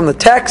fact prove from the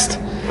text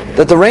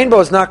that the rainbow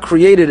is not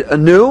created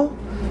anew,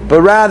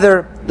 but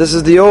rather this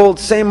is the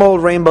same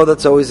old rainbow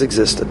that's always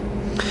existed.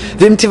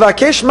 What's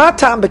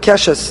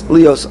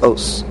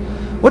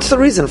the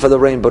reason for the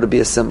rainbow to be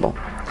a symbol?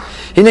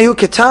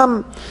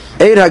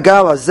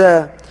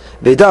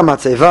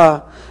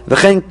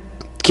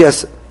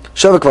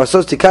 שווה כבר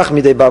סוס תיקח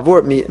מידי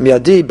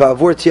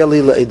בעבור תהיה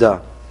לי לעדה.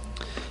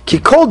 כי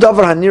כל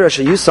דבר הנראה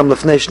שיושם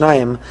לפני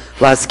שניים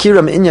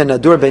להזכירם עניין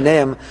נדור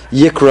ביניהם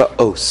יקרא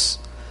os.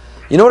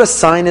 You know what a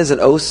sign is, an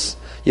os?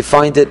 You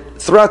find it,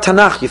 throughout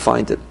Tanakh you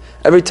find it.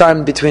 Every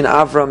time between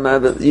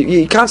Avram,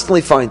 you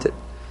constantly find it.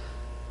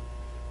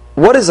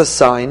 What is a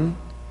sign?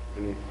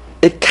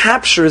 It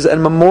captures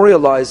and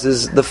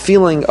memorializes the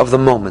feeling of the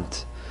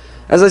moment.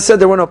 As I said,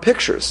 there were no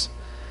pictures.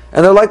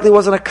 And there likely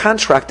wasn't a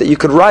contract that you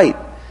could write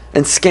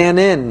and scan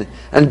in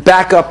and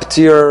back up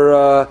to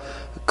your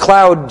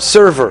cloud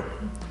server.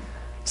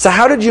 So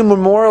how did you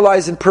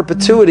memorialize in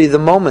perpetuity the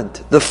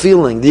moment, the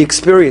feeling, the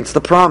experience,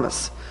 the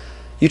promise?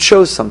 You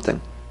chose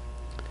something.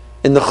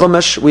 In the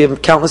Chumash, we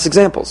have countless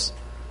examples.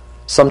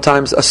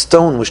 Sometimes a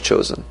stone was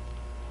chosen,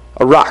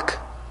 a rock.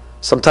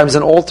 Sometimes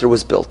an altar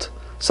was built.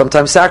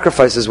 Sometimes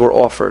sacrifices were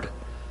offered.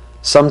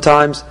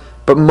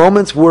 But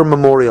moments were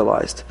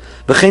memorialized.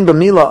 וכן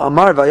במילה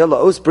אמר והיה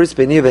לעוס בריס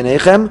ביני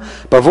וביניכם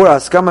בעבור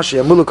ההסכמה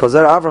שימולו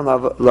כוזר אברהם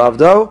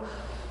לעבדו.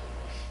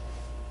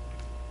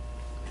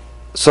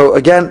 So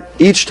again,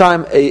 each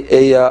time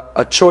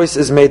a choice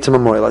is made to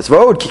memorialize.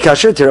 ועוד כי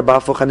כאשר תראה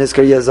בהפוך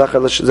הנזכר יהיה זכר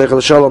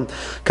לשלום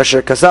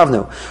כאשר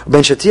כסבנו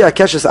ובין שתהיה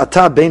הקשס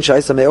עתה בין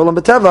שעשה מעולם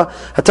בטבע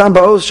הטעם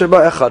בעוז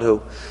שבה אחד הוא.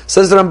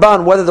 Says the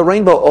Ramban, whether the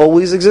rainbow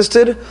always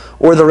existed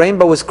or the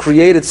rainbow was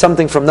created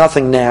something from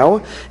nothing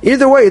now,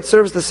 either way it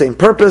serves the same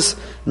purpose,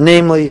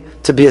 namely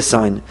to be a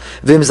sign.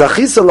 V'im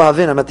zachisa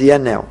lahavin, I'm at the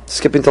end now,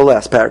 skipping to the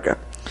last paragraph.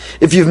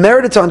 If you've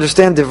merited to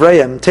understand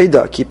Divrayim,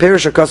 Teda, ki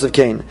perish hakasav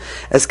kain,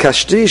 as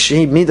kashti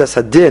shehi midas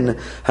hadin,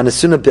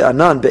 hanasuna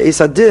be'anan, be'es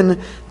hadin,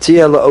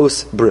 tia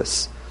la'os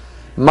bris.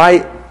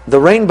 The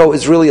rainbow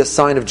is really a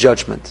sign of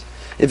judgment.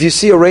 If you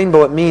see a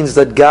rainbow, it means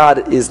that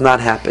God is not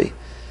happy.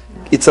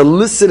 It's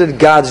elicited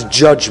God's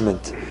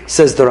judgment,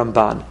 says the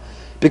Ramban.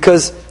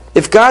 Because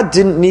if God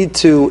didn't need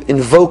to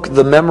invoke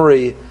the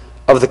memory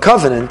of the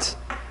covenant,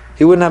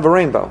 He wouldn't have a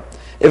rainbow.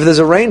 If there's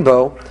a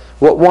rainbow,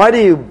 why do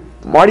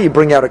you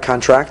bring out a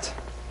contract?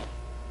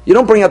 You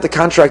don't bring out the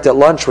contract at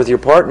lunch with your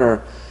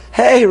partner.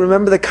 Hey,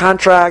 remember the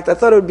contract? I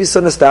thought it would be so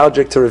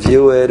nostalgic to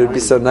review it. It would be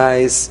so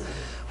nice.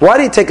 Why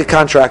do you take a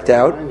contract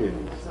out?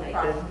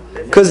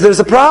 Because there's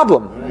a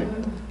problem.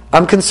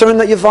 I'm concerned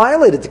that you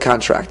violated the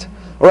contract.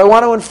 Or I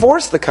want to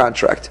enforce the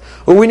contract.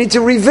 Or we need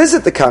to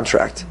revisit the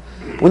contract.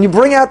 When you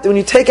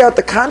take out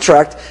the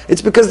contract,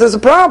 it's because there's a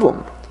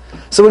problem.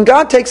 So when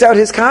God takes out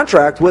His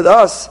contract with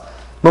us,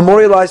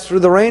 memorialized through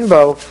the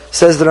rainbow,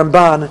 says the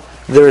Ramban,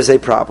 there is a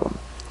problem.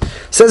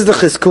 Says the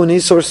Chizkuni,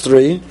 source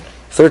 3,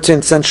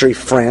 13th century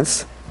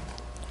France.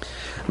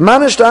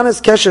 Manish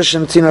danis keshesh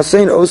in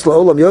tinasein os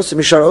laolam yosem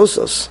mishar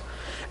osos.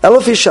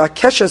 Elafisha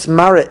keshes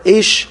mara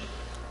ish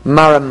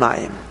mara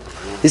mayim.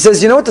 He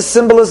says, you know what the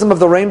symbolism of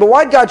the rainbow?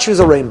 Why did God choose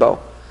a rainbow?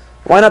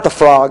 Why not the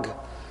frog?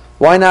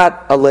 Why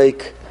not a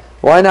lake?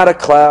 Why not a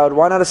cloud?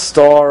 Why not a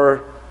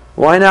star?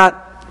 Why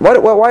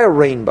a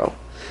rainbow?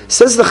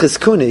 Says the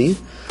Chizkuni,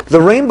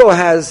 the rainbow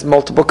has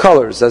multiple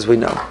colors, as we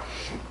know.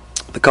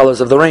 The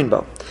colors of the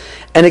rainbow.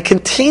 And it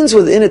contains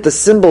within it the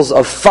symbols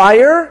of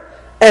fire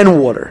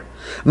and water.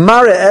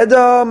 Mara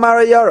Eda,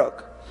 Mara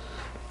Yarok.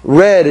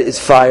 Red is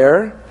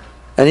fire,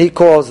 and he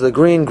calls the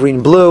green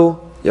blue.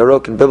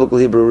 Yarok in biblical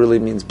Hebrew really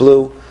means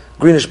blue.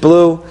 Greenish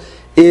blue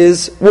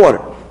is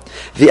water.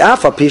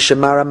 V'afa pisha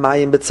mara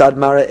mayim b'tzad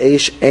mara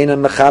eish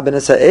einan mechaben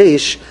es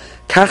ha'eish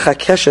kacha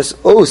keshes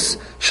os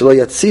shelo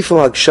yatzifu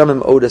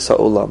hagshamim odes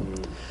ha'olam.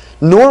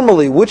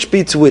 Normally, which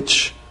beats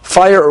which?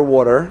 Fire or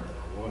water?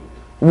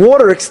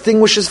 Water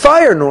extinguishes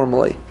fire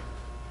normally.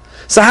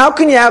 So how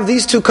can you have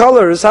these two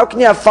colors? How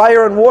can you have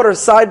fire and water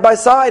side by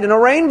side in a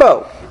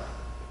rainbow?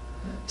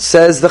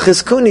 Says the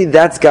Chizkuni,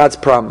 that's God's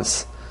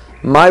promise.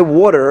 My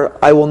water,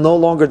 I will no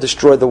longer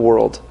destroy the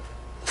world.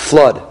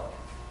 Flood.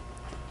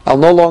 I'll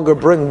no longer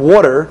bring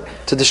water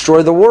to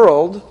destroy the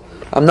world.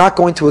 I'm not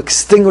going to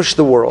extinguish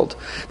the world.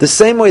 The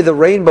same way the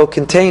rainbow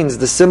contains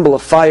the symbol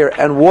of fire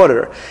and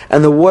water,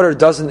 and the water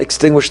doesn't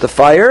extinguish the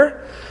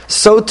fire,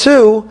 so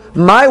too,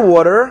 my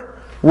water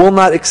will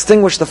not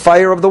extinguish the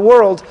fire of the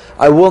world.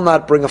 I will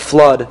not bring a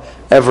flood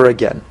ever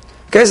again.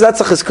 Okay, so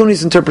that's a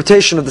Chizkuni's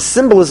interpretation of the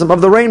symbolism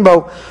of the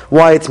rainbow,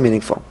 why it's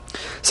meaningful.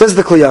 Says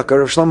the Kli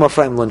Yakar of Shlomo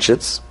Ephraim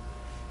Lunchitz.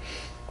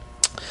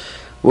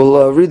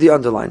 We'll read the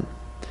underline.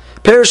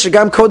 Perish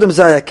shagam kodem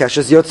zaya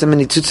keshes yotzem min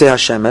nitzutzei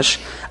hashemesh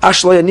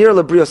ash lo yanir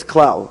lebrios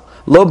klal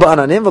lo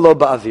ba'ananim v'lo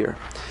ba'avir.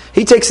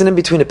 He takes an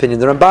in-between opinion.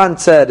 The Ramban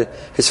said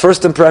his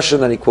first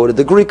impression, and he quoted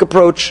the Greek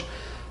approach.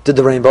 Did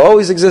the rainbow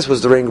always exist?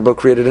 Was the rainbow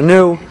created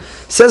anew?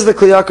 Says the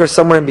Kli Yakar,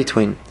 somewhere in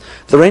between.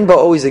 The rainbow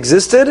always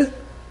existed,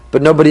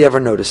 but nobody ever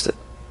noticed it.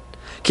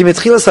 Ki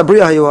mitchilas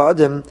habriya hayu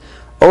ha'adim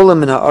olam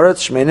min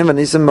ha'aretz shmeinim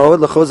v'nisim moed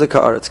l'chozek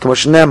ha'aretz k'mo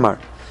shenemar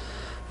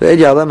ve'ed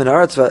ya'alem min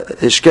ha'aretz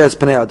v'hishkez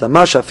pnei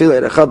adama sha'afil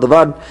echad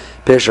levad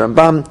perish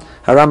Rambam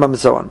Harambam and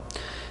so on.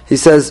 He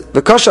says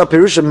v'kasha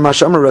pirusha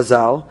mimasham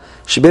Razal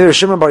shebei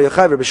Rishima bar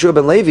Yochai v'Beshua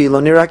ben Levi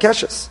lo nira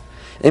keshes.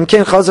 Im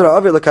ken chazar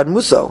ha'avir lekad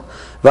muso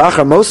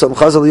v'achar mosom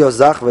chazar liyo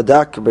zach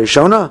v'dak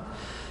b'rishona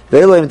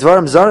ve'elohim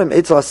dvarim zarim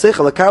eitzel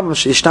ha'seichel lekabim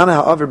she'ishtana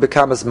ha'avir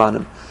b'kam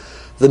azmanim.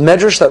 The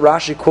Medrash that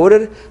Rashi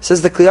quoted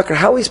says the Kli Yakar,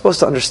 how are we supposed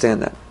to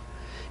understand that?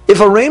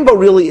 If a rainbow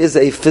really is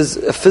a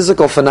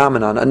physical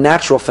phenomenon, a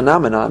natural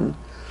phenomenon,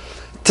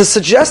 to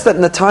suggest that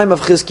in the time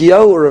of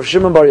Chizkiyahu or of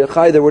Shimon Bar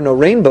Yochai there were no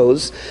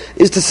rainbows,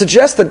 is to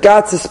suggest that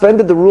God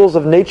suspended the rules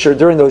of nature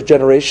during those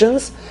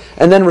generations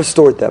and then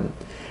restored them.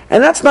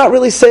 And that's not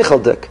really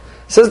Seichel Dik.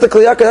 Says the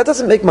Kli Yakar, that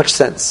doesn't make much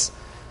sense.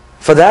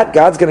 For that,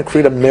 God's going to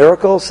create a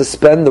miracle,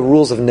 suspend the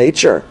rules of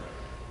nature.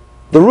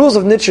 The rules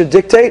of nature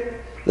dictate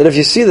that if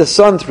you see the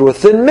sun through a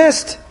thin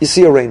mist, you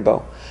see a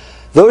rainbow.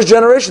 Those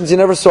generations, you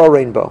never saw a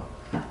rainbow.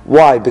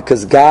 Why?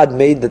 Because God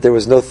made that there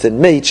was no thin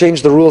mist. He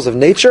changed the rules of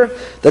nature.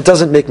 That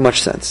doesn't make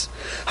much sense.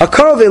 So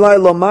says the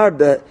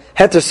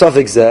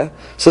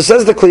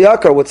Kli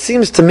Yakar, what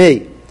seems to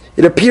me,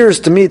 it appears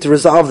to me to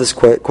resolve this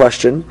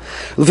question,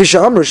 it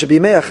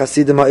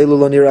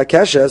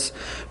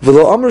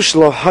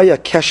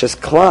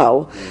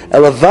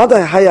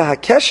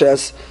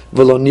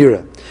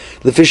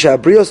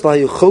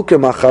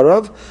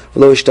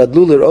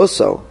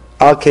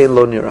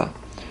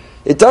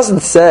doesn't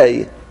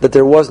say that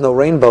there was no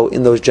rainbow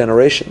in those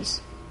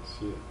generations.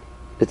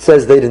 It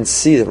says they didn't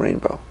see the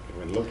rainbow.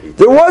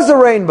 There was a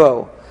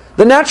rainbow.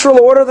 The natural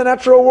order, the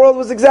natural world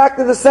was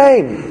exactly the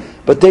same.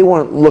 But they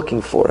weren't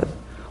looking for it.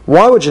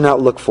 Why would you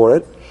not look for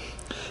it?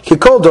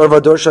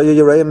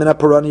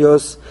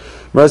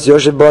 Mras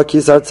Yoshev Ba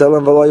Kisar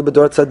Tzelam V'Loy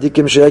B'Dor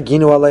Tzadikim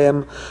She'aginu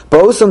Aleim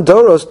Ba'osam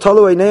Doros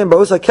Tolu Einayim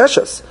Ba'os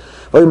HaKeshes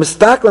V'Y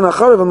Mistaklan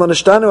Acharev V'Lo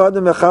Nishtanu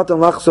Adam Yechatam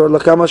Lachzor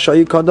L'Kama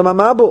Shayi Kodam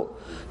HaMabul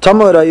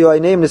Tomo Rayu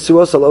Einayim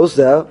Nesuos Alos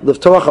Zeh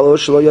L'Vtoach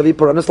Alos Shelo Yavi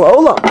Paranis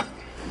La'olam.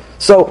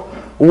 So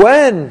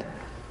when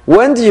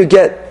do you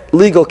get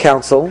legal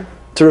counsel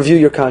to review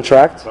your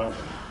contract?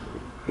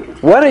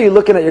 When are you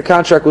looking at your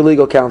contract with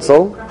legal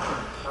counsel?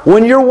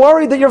 When you're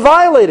worried that you're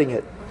violating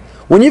it.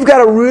 When you've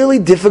got a really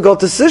difficult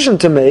decision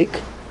to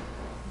make,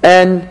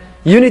 and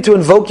you need to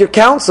invoke your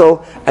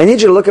counsel, I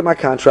need you to look at my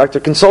contract or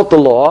consult the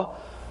law.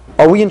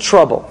 Are we in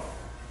trouble?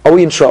 Are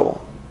we in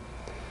trouble?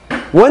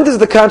 When does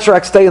the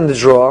contract stay in the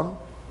drawer?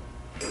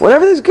 When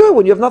everything's good,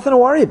 when you have nothing to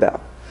worry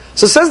about.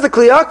 So says the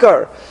Kli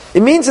Yakar,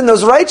 it means in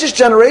those righteous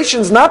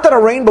generations, not that a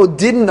rainbow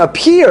didn't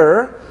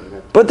appear,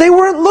 but they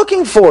weren't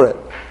looking for it.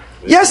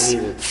 Yes,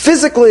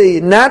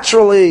 physically,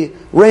 naturally,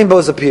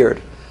 rainbows appeared.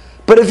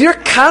 But if you're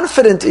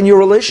confident in your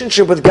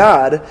relationship with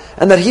God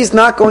and that He's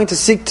not going to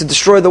seek to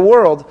destroy the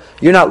world,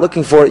 you're not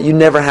looking for it, you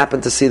never happen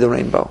to see the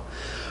rainbow.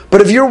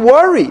 But if you're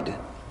worried,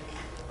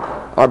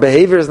 our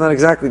behavior is not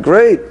exactly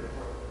great,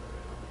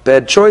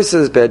 bad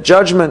choices, bad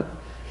judgment,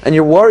 and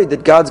you're worried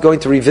that God's going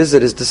to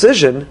revisit His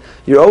decision,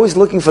 you're always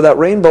looking for that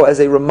rainbow as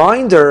a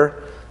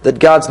reminder that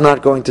God's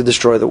not going to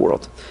destroy the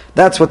world.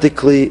 That's what the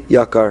Kli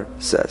Yakar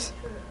says.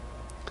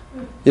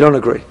 You don't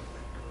agree?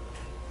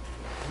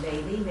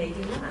 Maybe,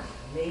 maybe not.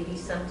 Maybe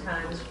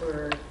sometimes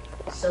we're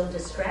so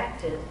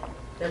distracted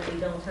that we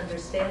don't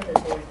understand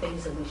that there are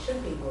things that we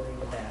should be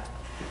worried about.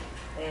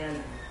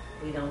 And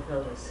we don't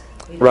notice.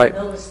 We don't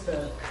notice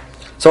the...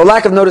 So a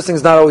lack of noticing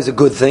is not always a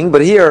good thing,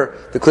 but here,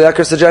 the Kli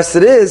Yakar suggests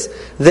it is,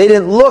 they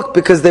didn't look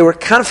because they were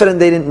confident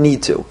they didn't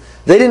need to.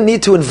 They didn't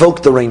need to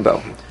invoke the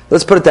rainbow.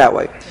 Let's put it that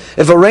way.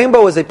 If a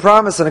rainbow is a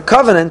promise and a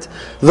covenant,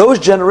 those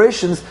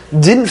generations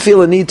didn't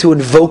feel a need to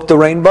invoke the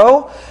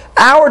rainbow.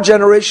 Our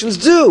generations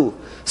do.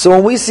 So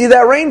when we see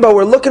that rainbow,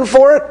 we're looking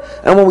for it,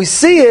 and when we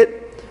see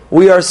it,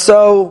 we are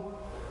so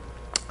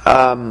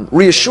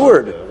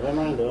reassured.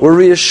 We're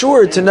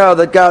reassured to know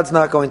that God's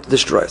not going to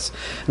destroy us.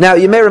 Now,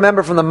 you may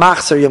remember from the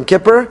Machzor Yom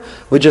Kippur,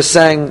 we just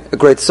sang a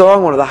great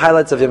song, one of the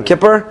highlights of Yom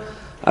Kippur.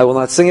 I will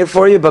not sing it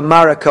for you, but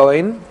Mara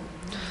Kohen.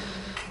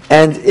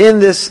 And in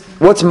this,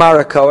 what's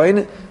Mara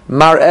Kohen?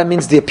 Mara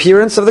means the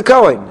appearance of the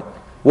Kohen.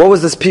 What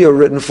was this piyur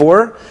written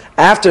for?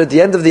 After, at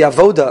the end of the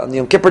Avoda, on the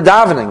Yom Kippur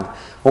davening,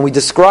 when we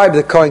describe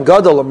the Kohen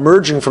Gadol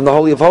emerging from the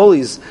Holy of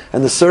Holies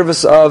and the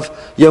service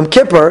of Yom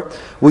Kippur,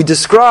 we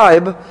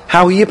describe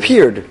how he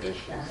appeared.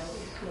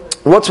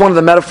 What's one of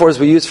the metaphors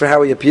we use for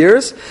how he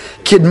appears?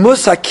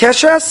 Kidmus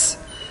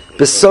hakeshes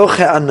besoche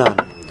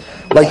anan.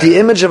 Like the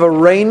image of a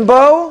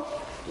rainbow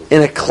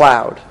in a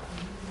cloud.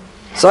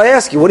 So I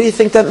ask you, what do you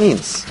think that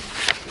means?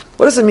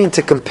 What does it mean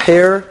to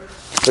compare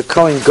the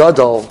Kohen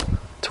Gadol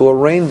to a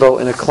rainbow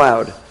in a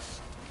cloud?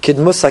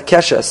 Kidmus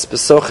hakeshes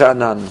besoche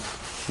anan.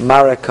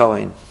 Mara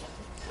Kohen.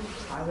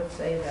 I would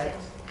say that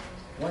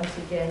once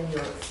again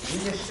you're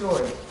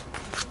reassured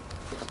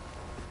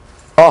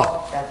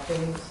that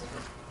things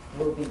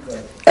will be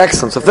good.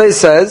 Excellent. So Faith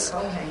says,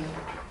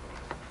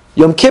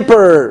 Yom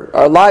Kippur,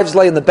 our lives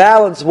lay in the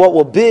balance, what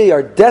will be,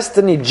 our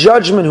destiny,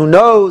 judgment, who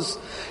knows?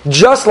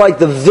 Just like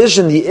the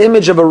vision, the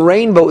image of a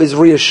rainbow is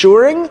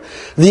reassuring,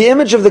 the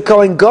image of the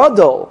Kohen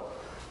Gadol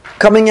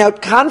coming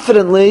out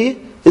confidently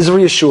is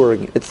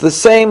reassuring. It's the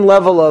same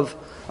level of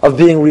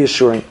being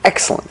reassuring.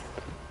 Excellent.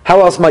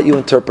 How else might you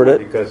interpret it?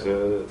 Because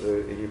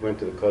he went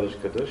to the Kodesh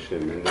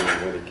Kedushim, and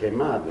then when he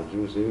came out, the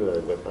Jews knew they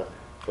were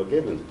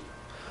forgiven.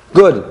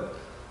 Good.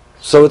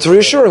 So it's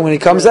reassuring when he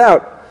comes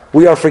out,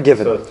 we are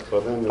forgiven.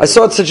 I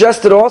saw it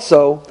suggested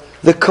also,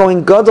 the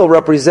Kohen Gadol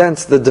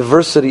represents the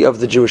diversity of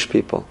the Jewish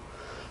people.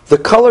 The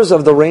colors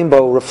of the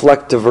rainbow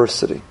reflect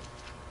diversity.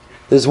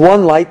 There's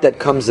one light that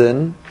comes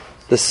in,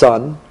 the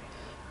sun,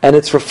 and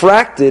it's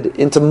refracted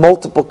into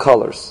multiple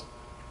colors.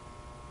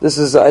 This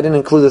is, I didn't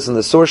include this in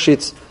the source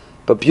sheets,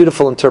 but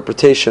beautiful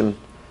interpretation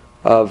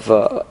of,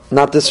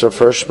 not this Rav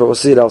Hirsch, but we'll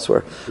see it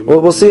elsewhere.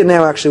 We'll see it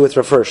now actually with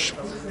Rav Hirsch.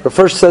 Rav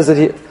Hirsch says it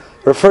here.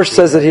 Rav Hirsch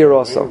says it here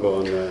also.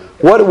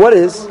 What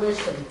is?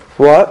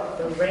 What?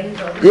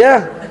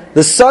 Yeah.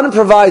 The sun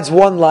provides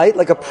one light,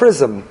 like a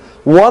prism.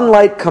 One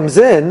light comes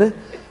in,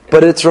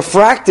 but it's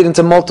refracted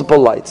into multiple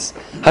lights.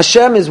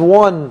 Hashem is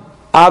one,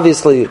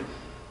 obviously,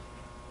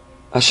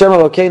 Hashem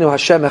Elokeinu,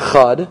 Hashem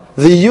Echad.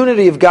 The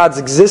unity of God's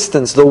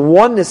existence, the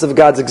oneness of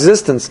God's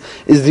existence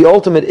is the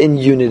ultimate in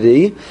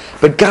unity.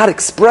 But God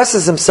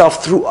expresses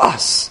Himself through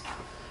us.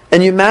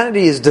 And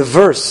humanity is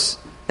diverse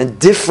and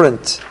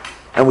different.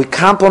 And we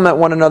complement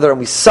one another and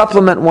we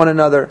supplement one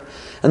another.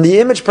 And the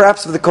image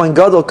perhaps of the Kohen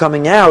Gadol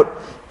coming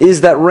out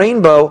is that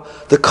rainbow,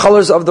 the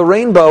colors of the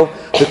rainbow.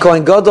 The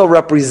Kohen Gadol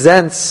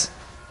represents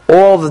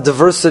all the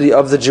diversity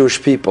of the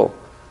Jewish people.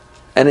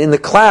 And in the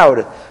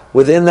cloud,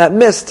 within that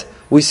mist,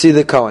 we see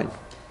the Kohen.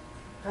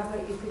 Rabbi,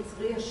 if it's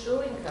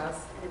reassuring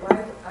us,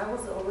 why I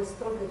was always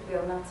told that we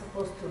are not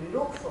supposed to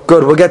look for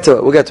Good, we'll get to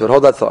it.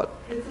 Hold that thought.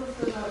 It's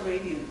also about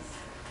radiance.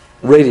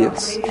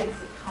 Radiance. Radiance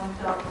that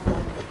comes out from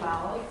the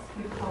clouds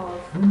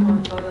because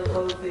when God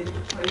goes in to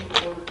pray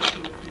for all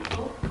the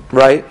people,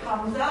 Right?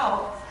 comes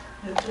out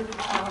that the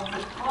clouds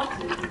are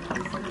haunted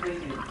and it's the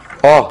radiance.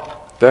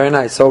 Oh, very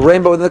nice. So a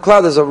rainbow in the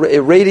cloud, it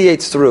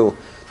radiates through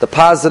the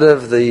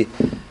positive, the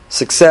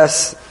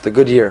success, the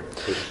good year.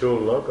 The shul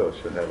logo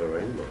should have a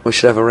rainbow. We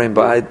should have a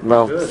rainbow. I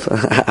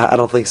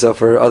don't think so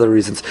for other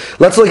reasons.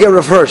 Let's look at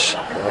Rav Hirsch.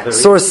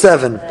 Source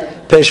 7,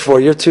 page 4.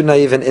 You're too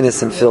naive and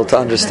innocent, Phil, to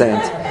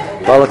understand.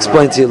 I'll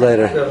explain to you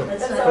later.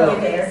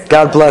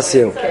 God bless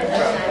you.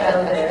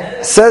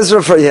 Says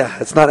Rav Hirsch. Yeah,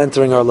 it's not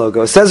entering our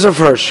logo. Says Rav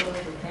Hirsch.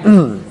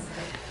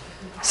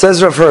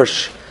 Says Rav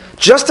Hirsch.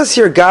 Just as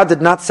here God did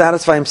not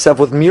satisfy Himself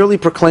with merely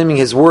proclaiming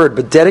His word,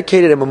 but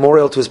dedicated a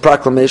memorial to His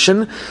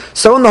proclamation,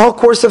 so in the whole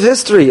course of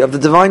history of the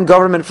divine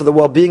government for the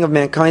well-being of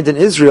mankind in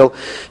Israel,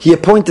 He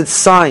appointed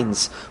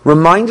signs,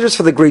 reminders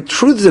for the great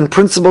truths and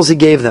principles He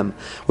gave them,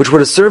 which were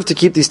to serve to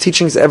keep these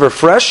teachings ever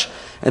fresh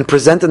and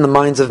present in the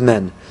minds of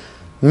men.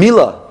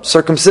 Mila,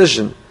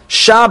 circumcision.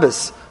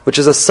 Shabbos, which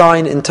is a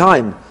sign in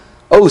time.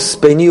 Os,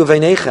 beini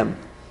uveinechem.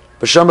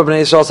 B'sham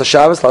b'nei Yisrael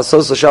Shabbos,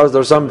 lasos Shabbos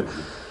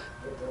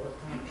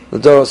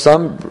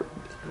l'dorosam.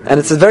 And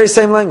it's the very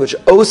same language.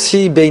 Os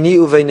hi beini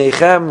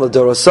uveinechem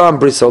l'dorosam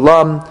bris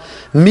olam.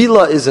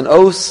 Mila is an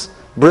os.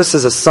 Bris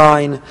is a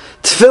sign.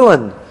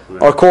 Tefillin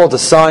are called a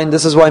sign.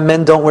 This is why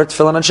men don't wear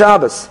tefillin on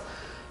Shabbos.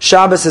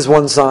 Shabbos is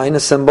one sign, a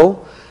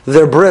symbol.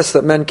 Their bris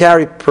that men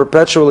carry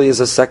perpetually is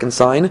a second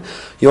sign.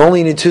 You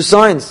only need two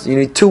signs. You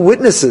need two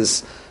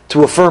witnesses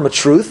to affirm a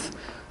truth.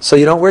 So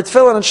you don't wear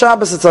tefillin on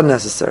Shabbos, it's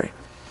unnecessary.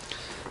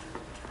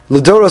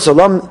 L'doros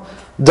olam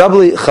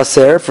doubly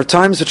chaser, for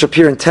times which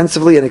appear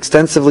intensively and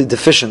extensively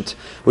deficient,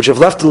 which if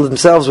left to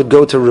themselves would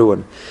go to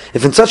ruin.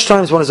 If in such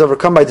times one is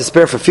overcome by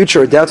despair for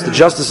future or doubts the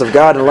justice of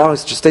God and allowing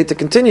such a state to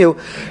continue,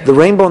 the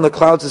rainbow in the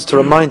clouds is to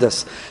remind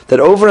us that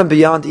over and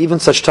beyond even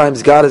such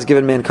times God has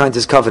given mankind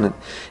His covenant.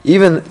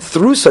 Even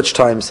through such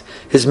times,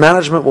 His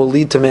management will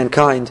lead to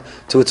mankind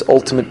to its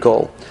ultimate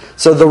goal.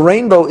 So the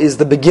rainbow is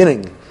the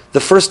beginning, the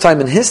first time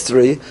in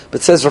history,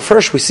 but says Rav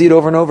Hirsch, we see it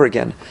over and over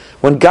again.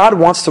 When God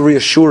wants to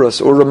reassure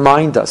us, or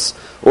remind us,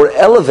 or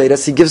elevate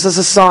us, He gives us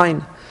a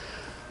sign.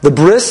 The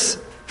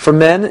bris, for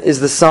men, is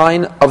the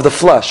sign of the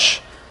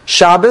flesh.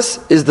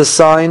 Shabbos is the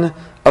sign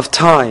of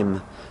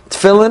time.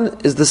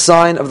 Tefillin is the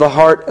sign of the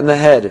heart and the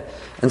head,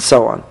 and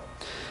so on.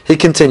 He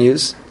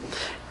continues,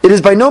 it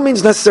is by no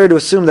means necessary to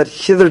assume that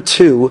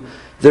hitherto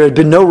there had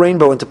been no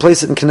rainbow and to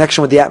place it in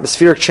connection with the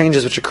atmospheric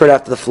changes which occurred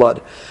after the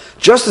flood.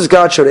 Just as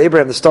God showed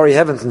Abraham the starry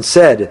heavens and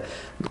said,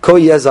 Ko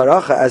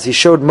yezaracha, as He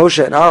showed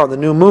Moshe and Aaron the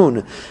new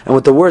moon, and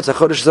with the words,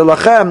 HaChodesh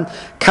Zelachem,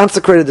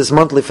 consecrated this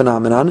monthly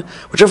phenomenon,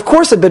 which of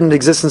course had been in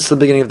existence to the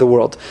beginning of the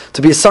world,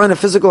 to be a sign of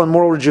physical and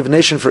moral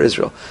rejuvenation for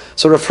Israel.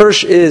 So Rav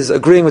Hirsch is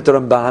agreeing with the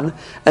Ramban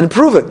and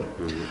proving.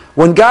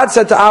 When God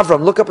said to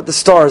Avram, look up at the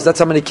stars, that's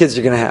how many kids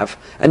you're going to have.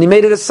 And He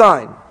made it a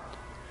sign.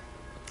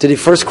 Did He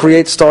first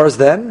create stars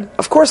then?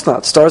 Of course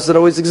not. Stars had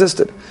always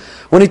existed.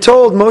 When He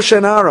told Moshe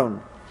and Aaron,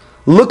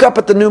 look up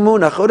at the new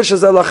moon, HaChodesh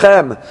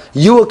Zelachem,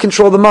 you will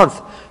control the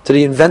month. Did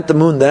He invent the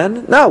moon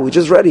then? No, we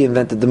just read He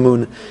invented the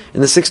moon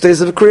in the 6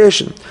 days of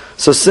creation.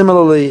 So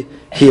similarly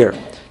here.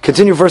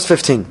 Continue verse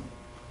 15.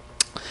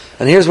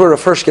 And here's where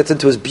Rav Hirsch gets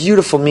into his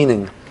beautiful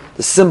meaning,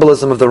 the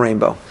symbolism of the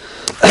rainbow.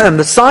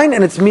 The sign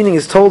and its meaning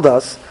is told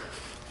us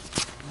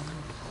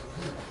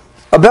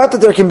about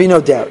that there can be no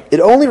doubt. It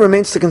only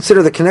remains to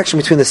consider the connection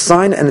between the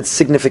sign and its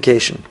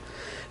signification.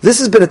 This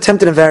has been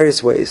attempted in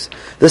various ways.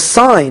 The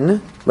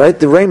sign, right,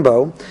 the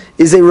rainbow,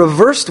 is a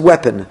reversed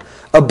weapon,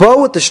 a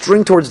bow with the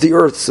string towards the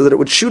earth so that it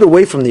would shoot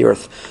away from the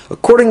earth,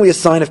 accordingly a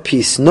sign of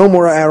peace, no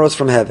more arrows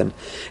from heaven.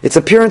 Its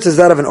appearance is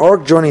that of an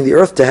ark joining the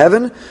earth to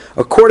heaven,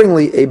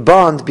 accordingly a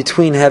bond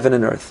between heaven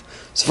and earth.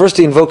 So first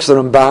he invokes the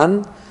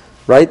Ramban,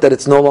 right, that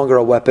it's no longer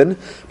a weapon,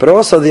 but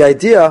also the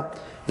idea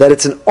that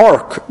it's an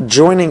ark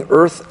joining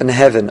earth and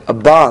heaven, a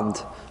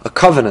bond, a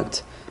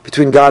covenant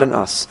between God and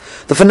us.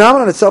 The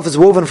phenomenon itself is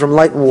woven from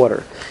light and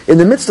water. In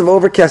the midst of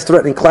overcast,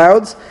 threatening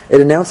clouds, it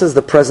announces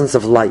the presence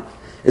of light.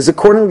 It is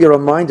accordingly a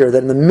reminder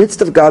that in the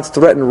midst of God's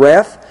threatened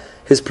wrath,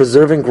 His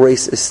preserving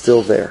grace is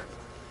still there.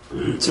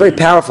 It's a very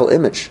powerful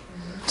image.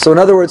 So in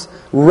other words,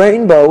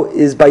 rainbow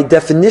is by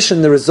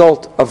definition the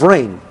result of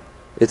rain.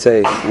 It's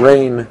a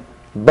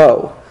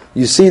rainbow.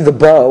 You see the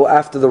bow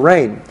after the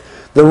rain.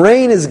 The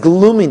rain is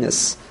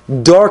gloominess,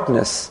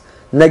 darkness,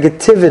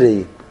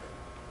 negativity,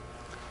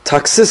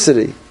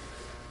 toxicity.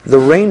 The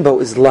rainbow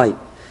is light.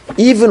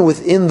 Even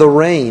within the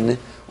rain,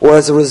 or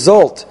as a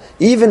result,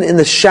 even in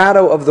the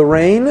shadow of the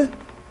rain,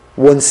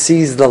 one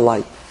sees the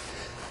light.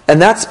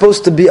 And that's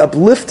supposed to be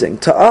uplifting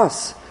to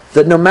us,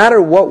 that no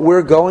matter what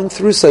we're going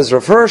through, says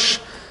Rav Hirsch,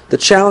 the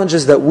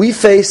challenges that we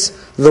face,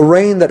 the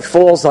rain that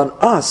falls on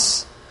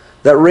us,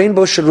 that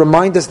rainbow should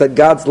remind us that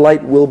God's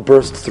light will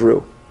burst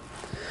through.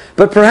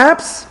 But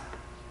perhaps,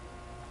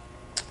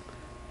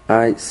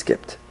 I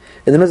skipped.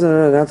 In the midst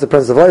of the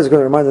presence of light is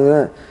going to remind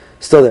them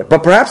still there.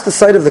 But perhaps the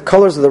sight of the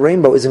colors of the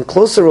rainbow is in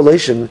closer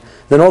relation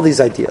than all these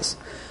ideas.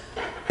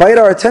 By it,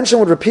 our attention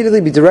would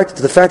repeatedly be directed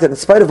to the fact that in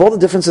spite of all the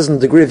differences in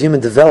the degree of human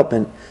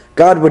development,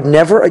 God would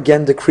never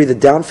again decree the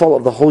downfall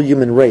of the whole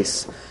human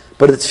race.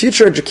 But its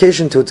future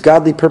education to its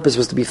godly purpose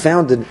was to be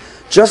founded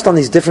just on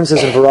these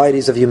differences and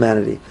varieties of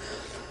humanity.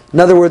 In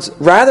other words,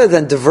 rather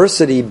than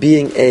diversity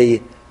being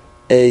a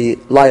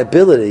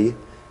liability,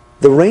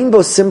 the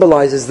rainbow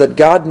symbolizes that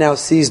God now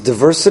sees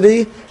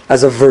diversity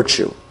as a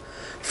virtue.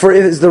 For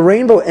is the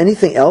rainbow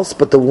anything else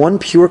but the one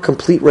pure,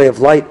 complete ray of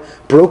light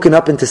broken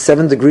up into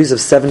 7 degrees of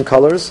 7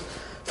 colors?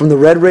 From the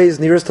red rays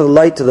nearest to the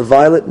light to the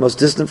violet, most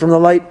distant from the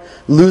light,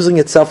 losing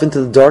itself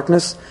into the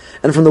darkness,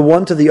 and from the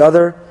one to the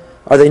other,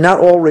 are they not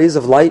all rays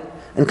of light?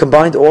 And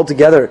combined all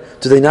together,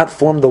 do they not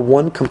form the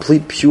one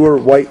complete, pure,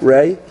 white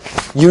ray?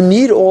 You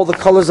need all the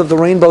colors of the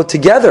rainbow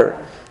together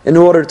in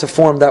order to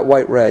form that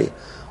white ray.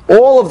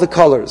 All of the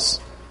colors,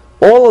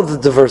 all of the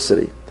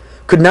diversity.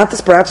 Could not this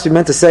perhaps be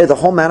meant to say the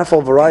whole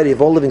manifold variety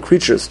of all living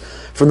creatures,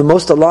 from the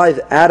most alive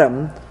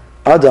Adam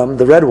Adam,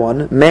 the red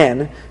one,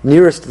 man,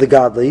 nearest to the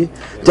godly,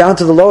 down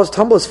to the lowest,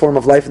 humblest form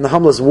of life, and the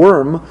humblest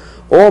worm,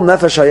 all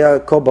nefesh haya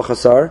kol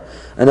b'chasar,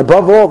 and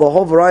above all, the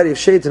whole variety of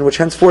shades in which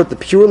henceforth the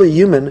purely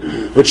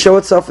human would show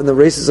itself in the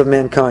races of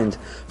mankind,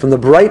 from the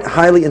bright,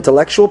 highly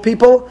intellectual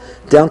people,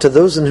 down to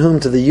those in whom,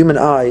 to the human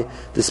eye,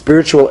 the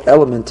spiritual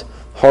element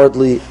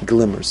hardly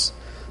glimmers.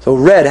 So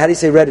red, how do you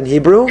say red in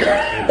Hebrew?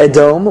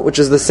 Edom, which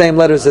is the same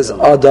letters as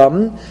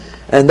Adam,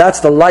 and that's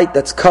the light,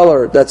 that's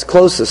color, that's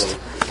closest.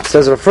 It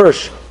says Rav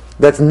Hirsch,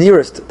 that's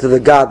nearest to the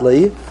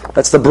godly,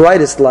 that's the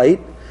brightest light,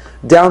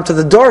 down to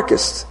the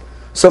darkest.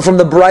 So from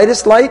the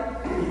brightest light,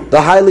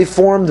 the highly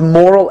formed,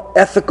 moral,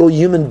 ethical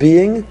human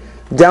being,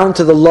 down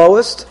to the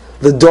lowest,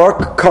 the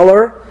dark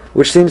color,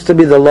 which seems to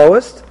be the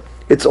lowest,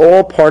 it's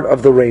all part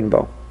of the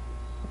rainbow.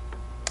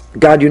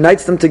 God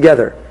unites them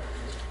together.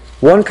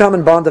 One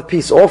common bond of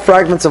peace, all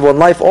fragments of one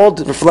life, all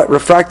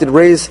refracted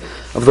rays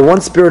of the one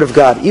Spirit of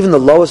God. Even the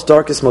lowest,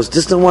 darkest, most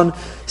distant one,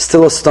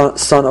 still a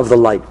son of the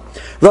light.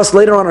 Thus,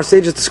 later on, our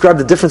sages describe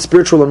the different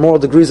spiritual and moral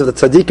degrees of the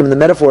tzaddikim in the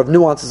metaphor of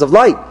nuances of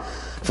light.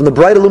 From the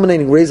bright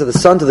illuminating rays of the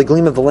sun to the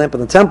gleam of the lamp in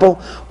the temple,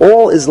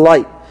 all is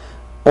light.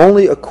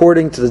 Only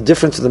according to the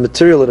difference of the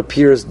material it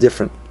appears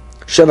different.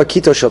 Sheva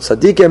kito shel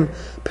tzaddikim,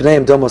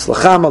 pneim domos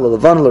lachama,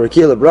 lelevana,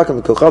 l'rekia, l'brakam,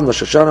 l'kochav,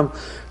 l'shoshanim,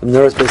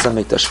 l'menorah beis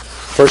hamikdash.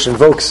 First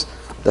invokes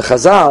the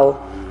Chazal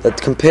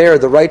that compare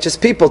the righteous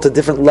people to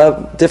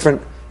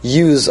different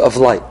hues of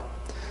light.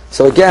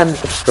 So again,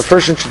 the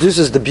first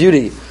introduces the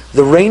beauty.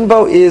 The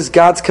rainbow is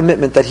God's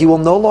commitment that He will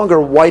no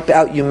longer wipe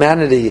out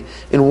humanity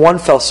in one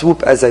fell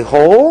swoop as a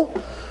whole,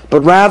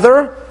 but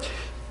rather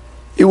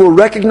He will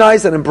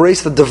recognize and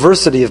embrace the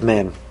diversity of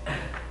man.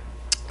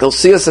 He'll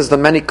see us as the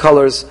many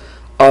colors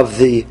of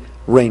the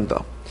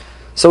rainbow.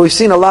 So we've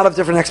seen a lot of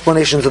different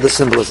explanations of the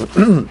symbolism.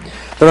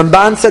 The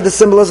Ramban said the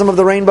symbolism of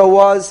the rainbow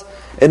was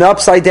an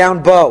upside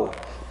down bow,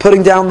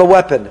 putting down the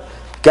weapon.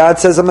 God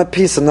says, I'm at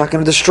peace, I'm not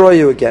going to destroy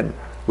you again.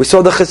 We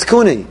saw the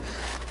Chizkuni.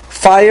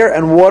 Fire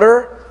and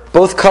water,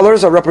 both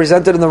colors are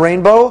represented in the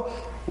rainbow.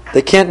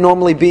 They can't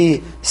normally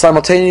be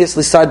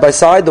simultaneously side by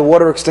side. The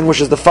water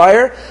extinguishes the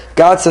fire.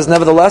 God says,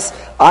 nevertheless,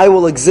 I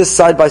will exist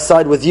side by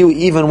side with you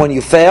even when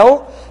you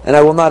fail, and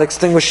I will not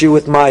extinguish you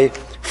with my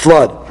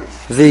flood.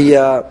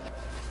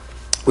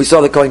 We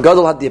saw the Kohen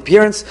Gadol had the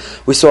appearance.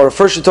 We saw our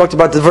first, we talked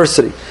about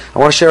diversity. I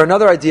want to share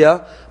another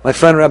idea. My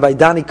friend Rabbi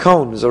Danny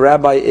Cohn, who's a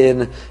rabbi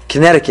in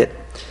Connecticut,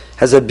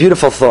 has a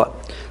beautiful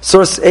thought.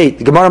 Source 8,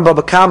 the Gemara in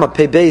Baba Kama,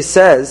 Pei Beis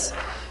says,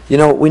 we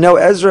know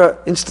Ezra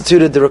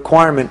instituted the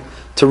requirement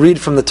to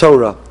read from the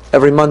Torah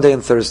every Monday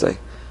and Thursday.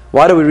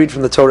 Why do we read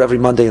from the Torah every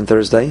Monday and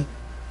Thursday?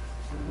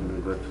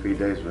 We go 3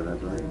 days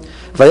without rain.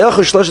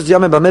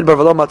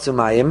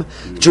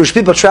 Jewish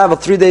people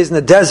traveled 3 days in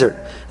the desert,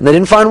 and they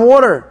didn't find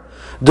water.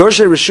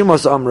 Dorshe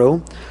Rishumos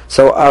Amru,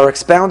 so our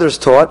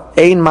expounders taught,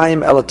 Ein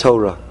Mayim Ela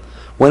Torah.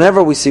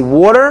 Whenever we see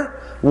water,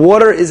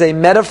 water is a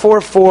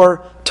metaphor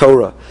for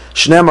Torah.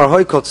 Shneimar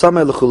Hoy Kol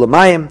Tzamei L'Chul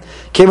Mayim,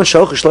 Kevin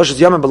Shoch Shloshes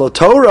Yamim Below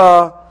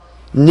Torah,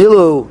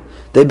 Nilu,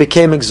 they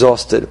became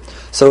exhausted.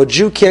 So a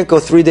Jew can't go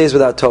 3 days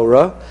without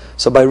Torah.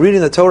 So by reading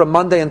the Torah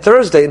Monday and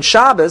Thursday and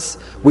Shabbos,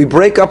 we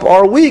break up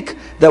our week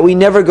that we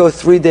never go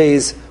 3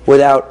 days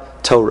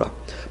without Torah.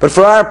 But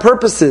for our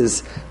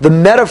purposes, the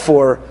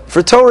metaphor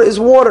for Torah is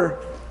water.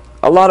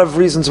 A lot of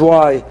reasons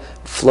why. It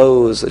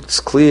flows, it's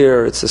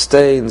clear, it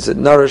sustains, it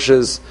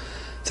nourishes.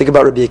 Think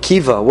about Rabbi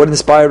Akiva. What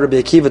inspired Rabbi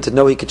Akiva to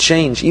know he could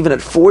change, even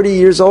at 40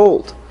 years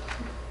old?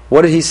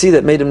 What did he see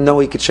that made him know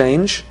he could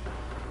change?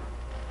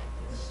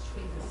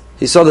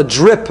 He saw the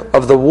drip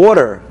of the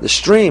water, the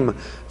stream,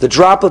 the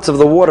droplets of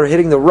the water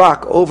hitting the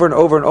rock over and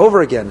over and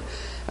over again.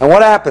 And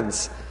what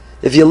happens?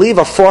 If you leave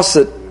a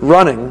faucet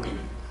running,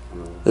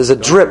 there's a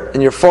drip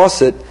in your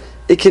faucet,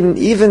 it can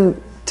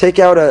even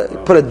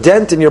put a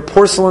dent in your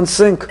porcelain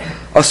sink,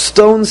 a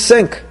stone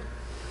sink.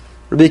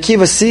 Rabbi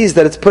Akiva sees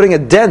that it's putting a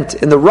dent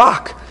in the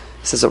rock.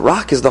 He says, a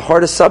rock is the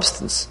hardest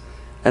substance,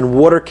 and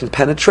water can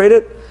penetrate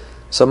it.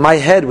 So my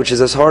head, which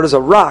is as hard as a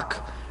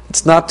rock,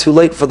 it's not too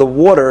late for the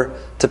water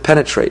to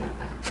penetrate,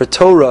 for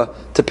Torah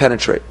to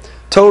penetrate.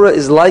 Torah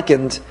is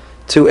likened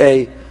to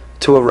a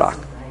rock.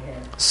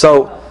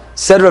 So,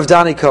 says Rav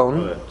Danny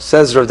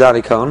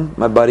Cohn,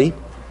 my buddy,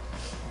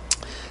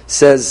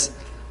 says,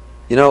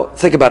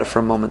 think about it for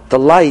a moment.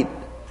 The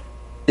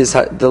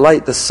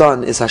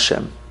sun is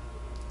Hashem.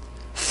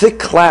 Thick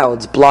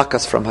clouds block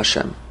us from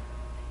Hashem.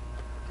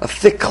 A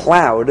thick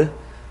cloud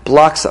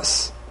blocks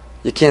us.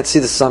 You can't see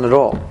the sun at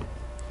all.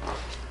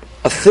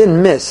 A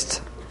thin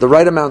mist, the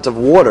right amount of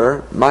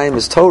water, Mayim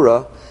is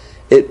Torah,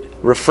 it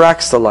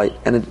refracts the light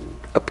and it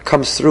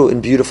comes through in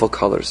beautiful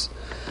colors.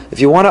 If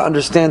you want to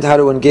understand how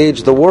to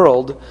engage the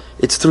world,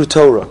 it's through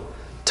Torah.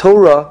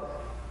 Torah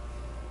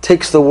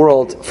takes the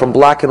world from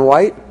black and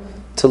white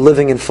to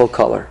living in full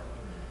color.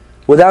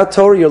 Without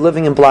Torah, you're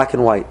living in black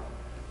and white.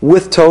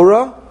 With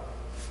Torah,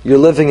 you're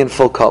living in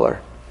full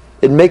color.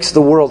 It makes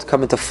the world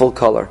come into full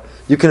color.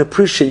 You can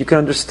appreciate, you can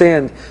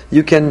understand,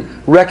 you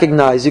can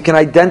recognize, you can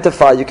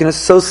identify, you can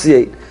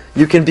associate,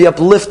 you can be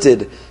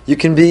uplifted, you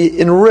can be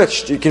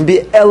enriched, you can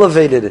be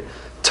elevated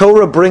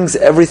Torah brings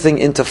everything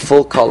into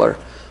full color,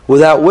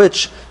 without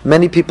which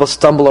many people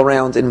stumble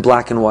around in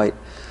black and white.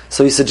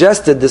 So he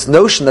suggested this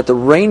notion that the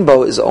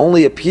rainbow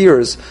only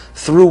appears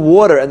through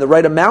water and the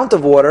right amount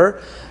of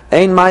water.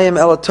 Ein mayim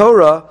ela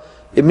Torah.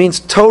 It means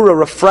Torah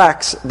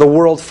refracts the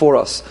world for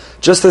us.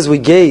 Just as we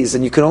gaze,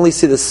 and you can only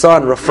see the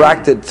sun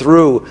refracted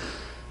through,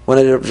 when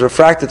it is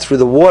refracted through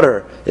the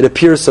water, it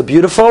appears so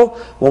beautiful.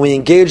 When we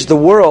engage the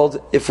world,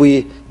 if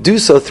we do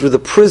so through the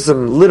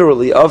prism,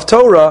 literally, of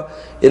Torah,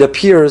 it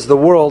appears, the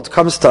world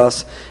comes to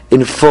us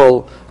in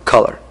full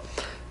color.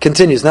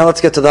 Continues. Now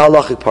let's get to the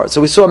halachic part. So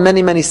we saw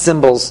many, many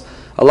symbols,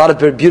 a lot of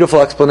very beautiful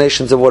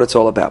explanations of what it's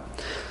all about.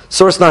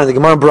 Source 9, the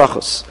Gemara in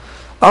Brachos.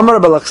 Amar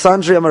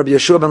Balachsandri, Amar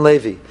Yeshua ben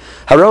Levi.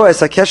 Haroa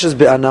es hakeshes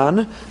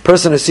be'anan,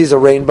 person who sees a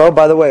rainbow.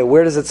 By the way,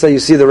 where does it say you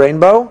see the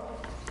rainbow?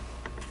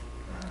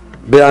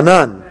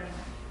 Be'anan,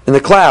 in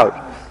the cloud.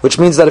 Which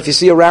means that if you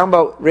see a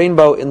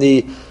rainbow in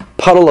the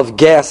puddle of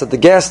gas at the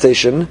gas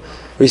station,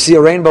 or you see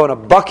a rainbow in a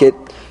bucket,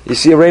 you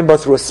see a rainbow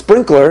through a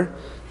sprinkler,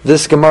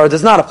 this Gemara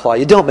does not apply.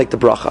 You don't make the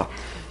bracha.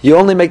 You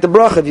only make the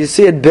bracha if you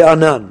see it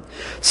be'anan.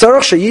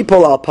 Sarach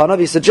sheyipol al panav,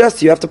 he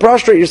suggests you have to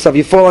prostrate yourself,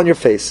 you fall on your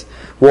face.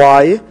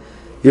 Why?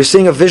 You're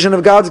seeing a vision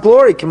of God's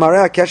glory. Because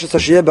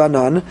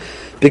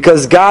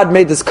God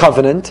made this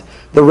covenant.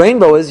 The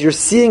rainbow is, you're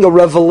seeing a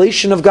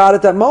revelation of God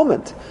at that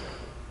moment.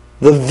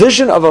 The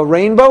vision of a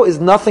rainbow is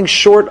nothing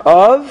short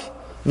of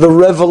the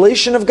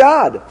revelation of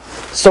God.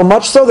 So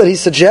much so that he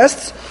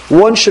suggests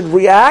one should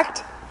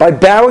react by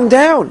bowing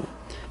down.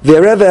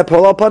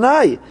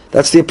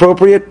 That's the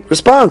appropriate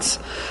response.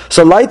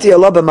 So laiti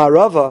Allah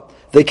b'marava,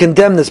 they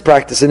condemn this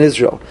practice in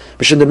Israel.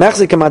 Because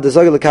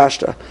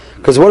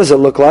what does it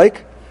look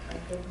like?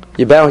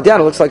 You're bowing down,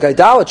 it looks like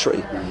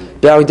idolatry.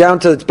 Bowing down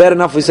to, it's bad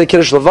enough we say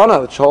Kiddush Levana,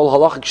 which whole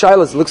halachic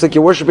shilas, it looks like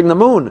you're worshipping the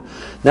moon.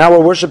 Now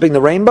we're worshipping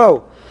the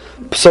rainbow.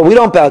 So we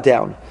don't bow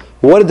down.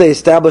 What did they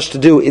establish to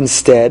do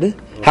instead?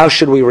 How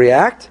should we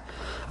react?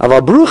 You make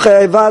a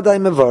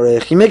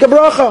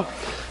bracha.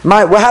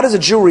 How does a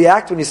Jew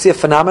react when you see a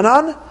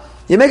phenomenon?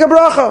 You make a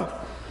bracha.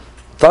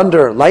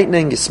 Thunder,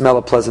 lightning, you smell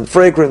a pleasant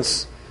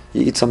fragrance,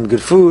 you eat some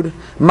good food.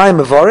 My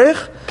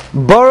mevarich,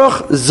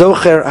 Baruch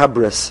Zocher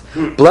Habris.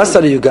 Blessed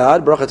are you,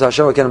 God. Blessed are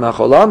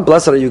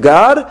you,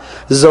 God.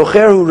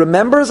 Zocher, who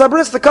remembers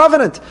Habris, the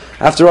covenant.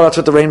 After all, that's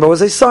what the rainbow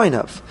is a sign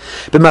of.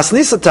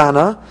 B'masni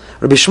satana,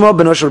 Rabbi Shmuel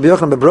ben Osh Rabbi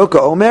Yochanan ben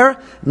Broka Omer,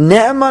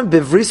 Ne'eman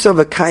bevriso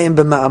v'kayim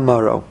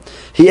b'ma'amaro.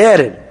 He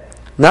added,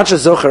 not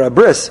just Zocher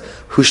Habris,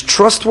 who's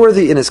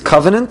trustworthy in his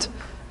covenant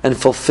and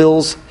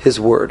fulfills his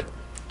word.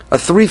 A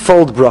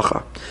threefold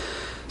bracha.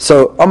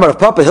 So, Amar of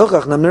Papa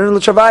Hilchach Namnerin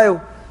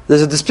L'Chavayu.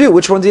 There's a dispute.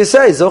 Which one do you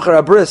say? Zocher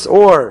Abris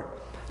or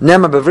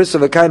Nema Bevriso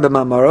V'Kayim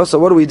B'Ma'amaro. So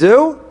what do we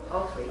do?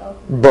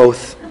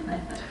 Both.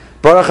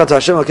 Baruch Atah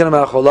Hashem Elokeinu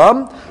Melech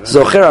Haolam.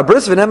 Zocher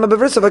Abris V'Nema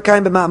Bevriso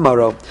V'Kayim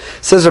B'Ma'amaro.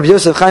 Says Rabbi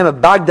Yosef Chaim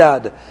of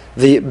Baghdad,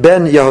 the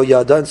Ben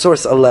Yehoyada, in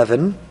source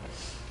 11.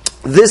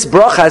 This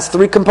bracha has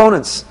three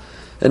components.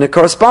 And it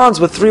corresponds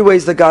with three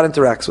ways that God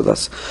interacts with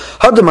us.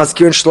 The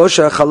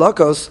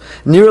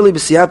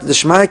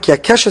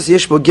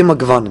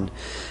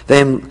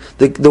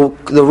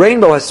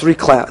rainbow has three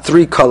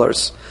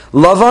colors.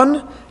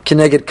 Lavan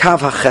keneged kav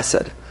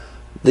hachesed.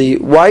 The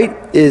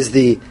white is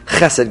the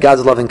chesed,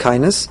 God's loving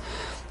kindness.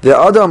 The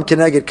adam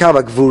keneged kav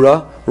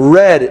hagvura.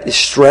 Red is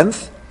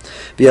strength.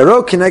 The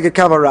yarok keneged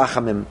kav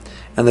harachamim.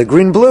 And the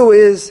green blue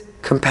is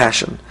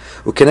compassion.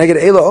 So we say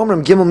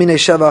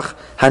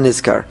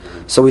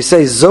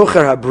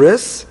Zocher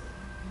Habris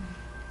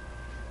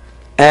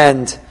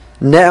and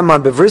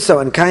Ne'eman Bevriso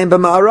and Kayim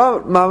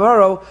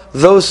B'Ma'amaro.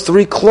 Those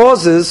three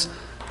clauses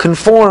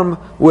conform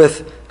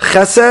with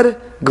Chesed,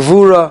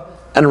 Gvura,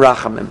 and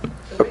Rachamim. So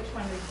which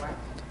one is what?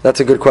 That's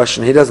a good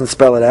question. He doesn't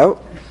spell it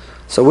out.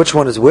 So which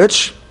one is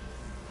which?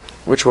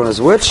 Which one is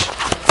which?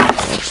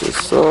 Actually,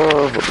 so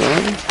hold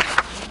on.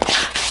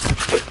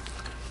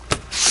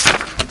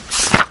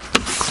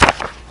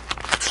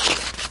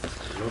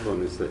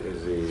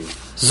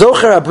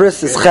 Zocher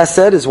Abris is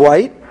Chesed, is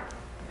white.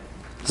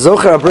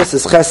 Zocher Abris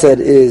is Chesed,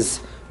 is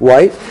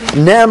white.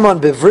 Ne'eman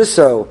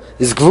Bevriso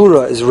is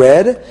Gvura, is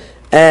red.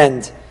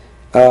 And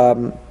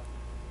B'Kayim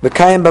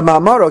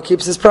B'Ma'amaro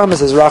keeps his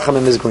promises,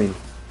 Rachamim is green.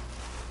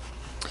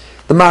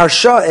 The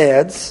Maharsha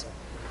adds,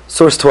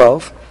 source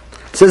 12,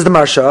 says the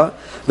Maharsha,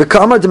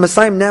 V'Kamar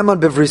D'Masayim Ne'eman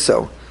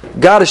Bevriso.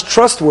 God is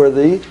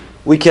trustworthy.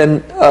 We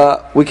can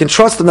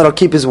trust him that he'll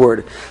keep his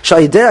word. So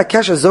if you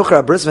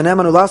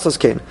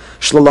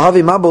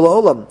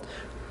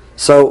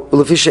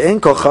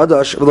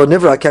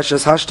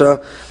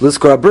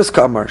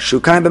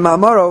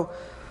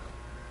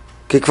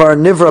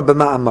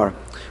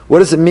what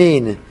does it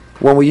mean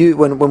when we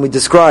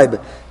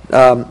describe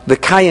the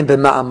Kayim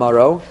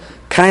b'Ma'amaro?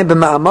 Kayim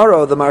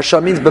b'Ma'amaro, the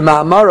Maharsha means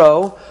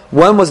b'Ma'amaro.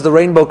 When was the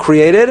rainbow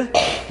created?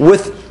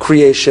 With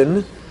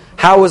creation.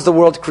 How was the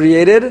world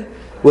created?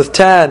 With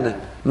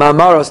 10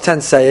 Ma'amaro's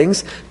 10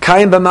 sayings.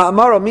 Kaim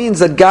b'ma'amaro means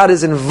that God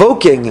is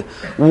invoking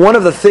one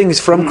of the things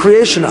from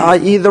creation,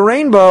 i.e. the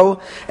rainbow,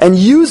 and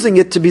using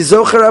it to be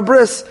Zocher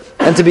Abris,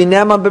 and to be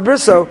Ne'aman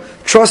Bebriso,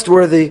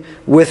 trustworthy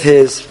with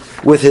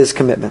his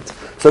commitment.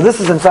 So this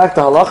is in fact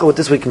the halacha. With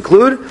this we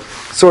conclude.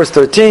 Source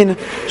 13,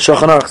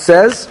 Shulchan Aruch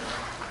says,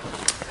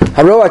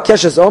 Haroa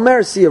Keshes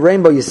Omer, see a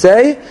rainbow you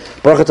say,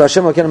 Baruch Atah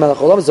Hashem Elokeinu melech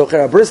haolam,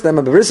 Zocher Abris,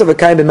 Ne'aman Bebriso,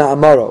 v'kaim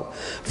b'ma'amaro,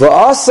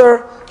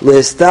 v'aser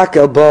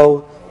le'estakel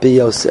bo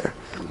b'yoser.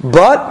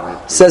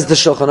 But, says the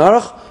Shulchan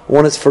Aruch,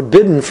 one is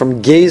forbidden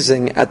from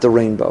gazing at the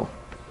rainbow.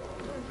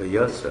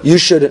 You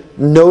should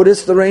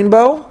notice the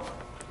rainbow,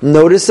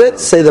 notice it,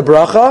 say the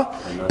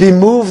bracha, be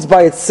moved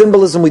by its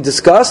symbolism we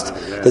discussed,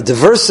 the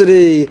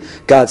diversity,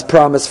 God's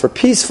promise for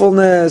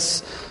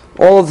peacefulness,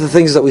 all of the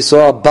things that we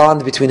saw, a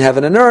bond between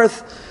heaven and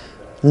earth.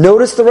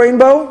 Notice the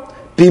rainbow,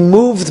 be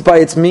moved by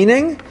its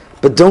meaning,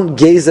 but don't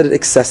gaze at it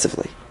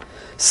excessively.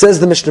 Says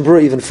the Mishnah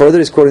Berurah even further,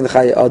 he's quoting the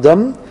Chayei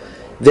Adam,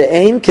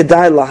 Ve'ein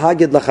kedai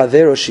lahagid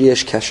lachavero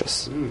sheyesh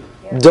keshes.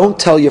 Don't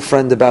tell your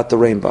friend about the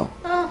rainbow.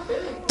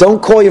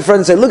 Don't call your friend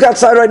and say, look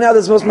outside right now,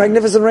 there's the most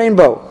magnificent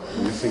rainbow.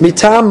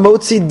 Mitam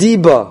motzi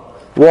diba.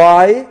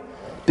 Why?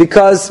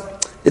 Because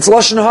it's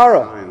Lashon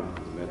Hara.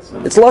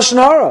 It's Lashon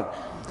Hara.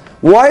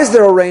 Why is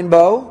there a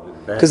rainbow?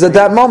 Because at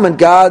that moment,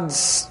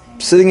 God's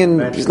sitting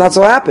in, he's not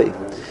so happy.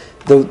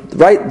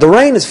 The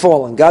rain is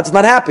falling. God's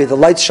not happy. The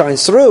light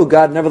shines through.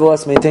 God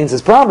nevertheless maintains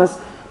his promise,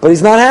 but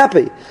he's not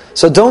happy.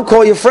 So don't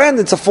call your friend.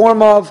 It's a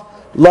form of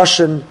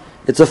Lashon.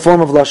 It's a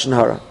form of Lashon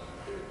Hara.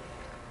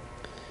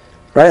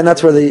 Right, and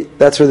that's where the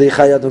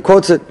Chayei Adam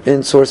quotes it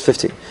in source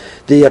 15.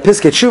 The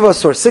Piskei Tshuva,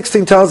 source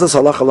 16, tells us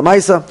halacha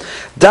l'maisa,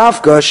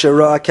 dafka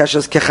shera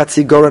keshes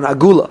kechatzi goren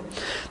agula.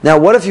 Now,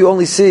 what if you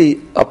only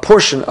see a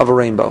portion of a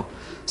rainbow?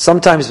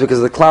 Sometimes because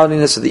of the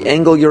cloudiness or the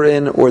angle you're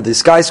in or the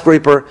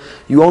skyscraper,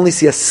 you only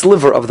see a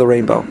sliver of the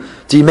rainbow.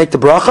 Do you make the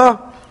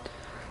bracha?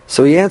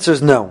 So he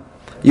answers no.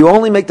 You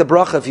only make the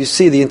bracha if you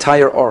see the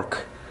entire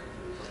arc.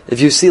 If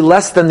you see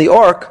less than the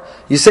arc,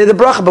 you say the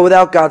bracha, but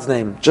without God's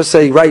name. Just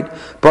say, right,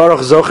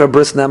 Baruch Zocher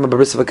Bris Ne'aman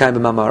Bebriso v'kaim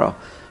b'ma'amaro.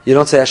 You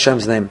don't say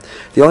Hashem's name.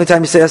 The only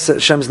time you say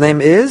Hashem's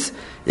name is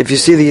if you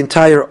see the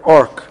entire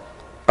arc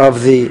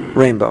of the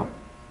rainbow.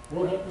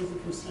 What happens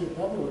if you see a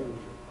double rainbow?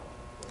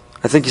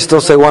 I think you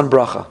still say one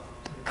bracha.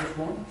 Just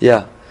one?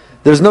 Yeah.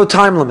 There's no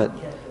time limit.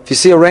 If you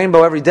see a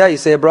rainbow every day, you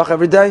say a bracha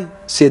every day.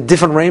 See a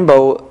different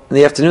rainbow in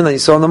the afternoon than you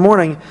saw in the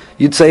morning,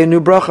 you'd say a new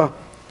bracha.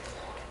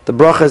 The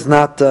bracha is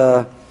not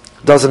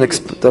doesn't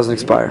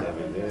expire.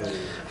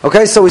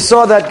 Okay, so we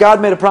saw that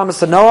God made a promise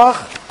to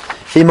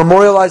Noach. He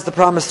memorialized the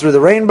promise through the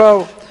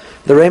rainbow.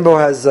 The rainbow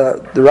has,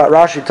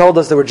 Rashi told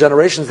us there were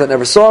generations that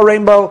never saw a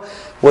rainbow.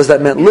 Was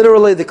that meant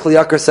literally? The Kli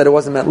Yakar said it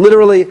wasn't meant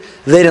literally.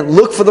 They didn't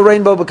look for the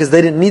rainbow because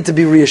they didn't need to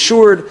be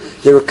reassured.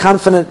 They were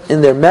confident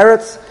in their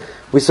merits.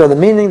 We saw the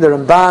meaning. The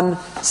Ramban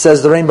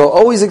says the rainbow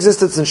always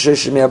existed since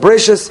Sheshim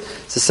Yabreshis.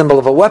 It's a symbol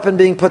of a weapon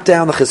being put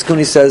down. The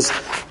Chizkuni says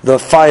the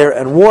fire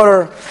and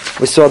water.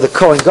 We saw the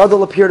Kohen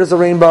Gadol appeared as a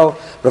rainbow.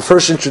 Rav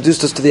Hirsch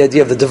introduced us to the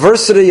idea of the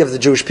diversity of the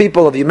Jewish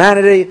people, of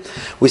humanity.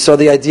 We saw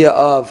the idea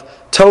of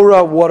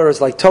Torah. Water is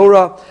like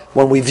Torah.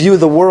 When we view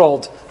the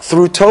world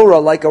through Torah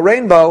like a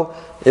rainbow,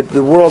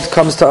 the world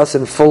comes to us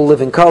in full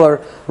living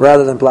color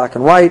rather than black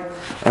and white.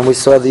 And we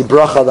saw the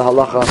bracha, the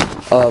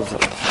halacha of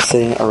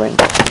seeing a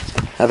rainbow.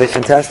 Have a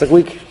fantastic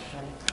week.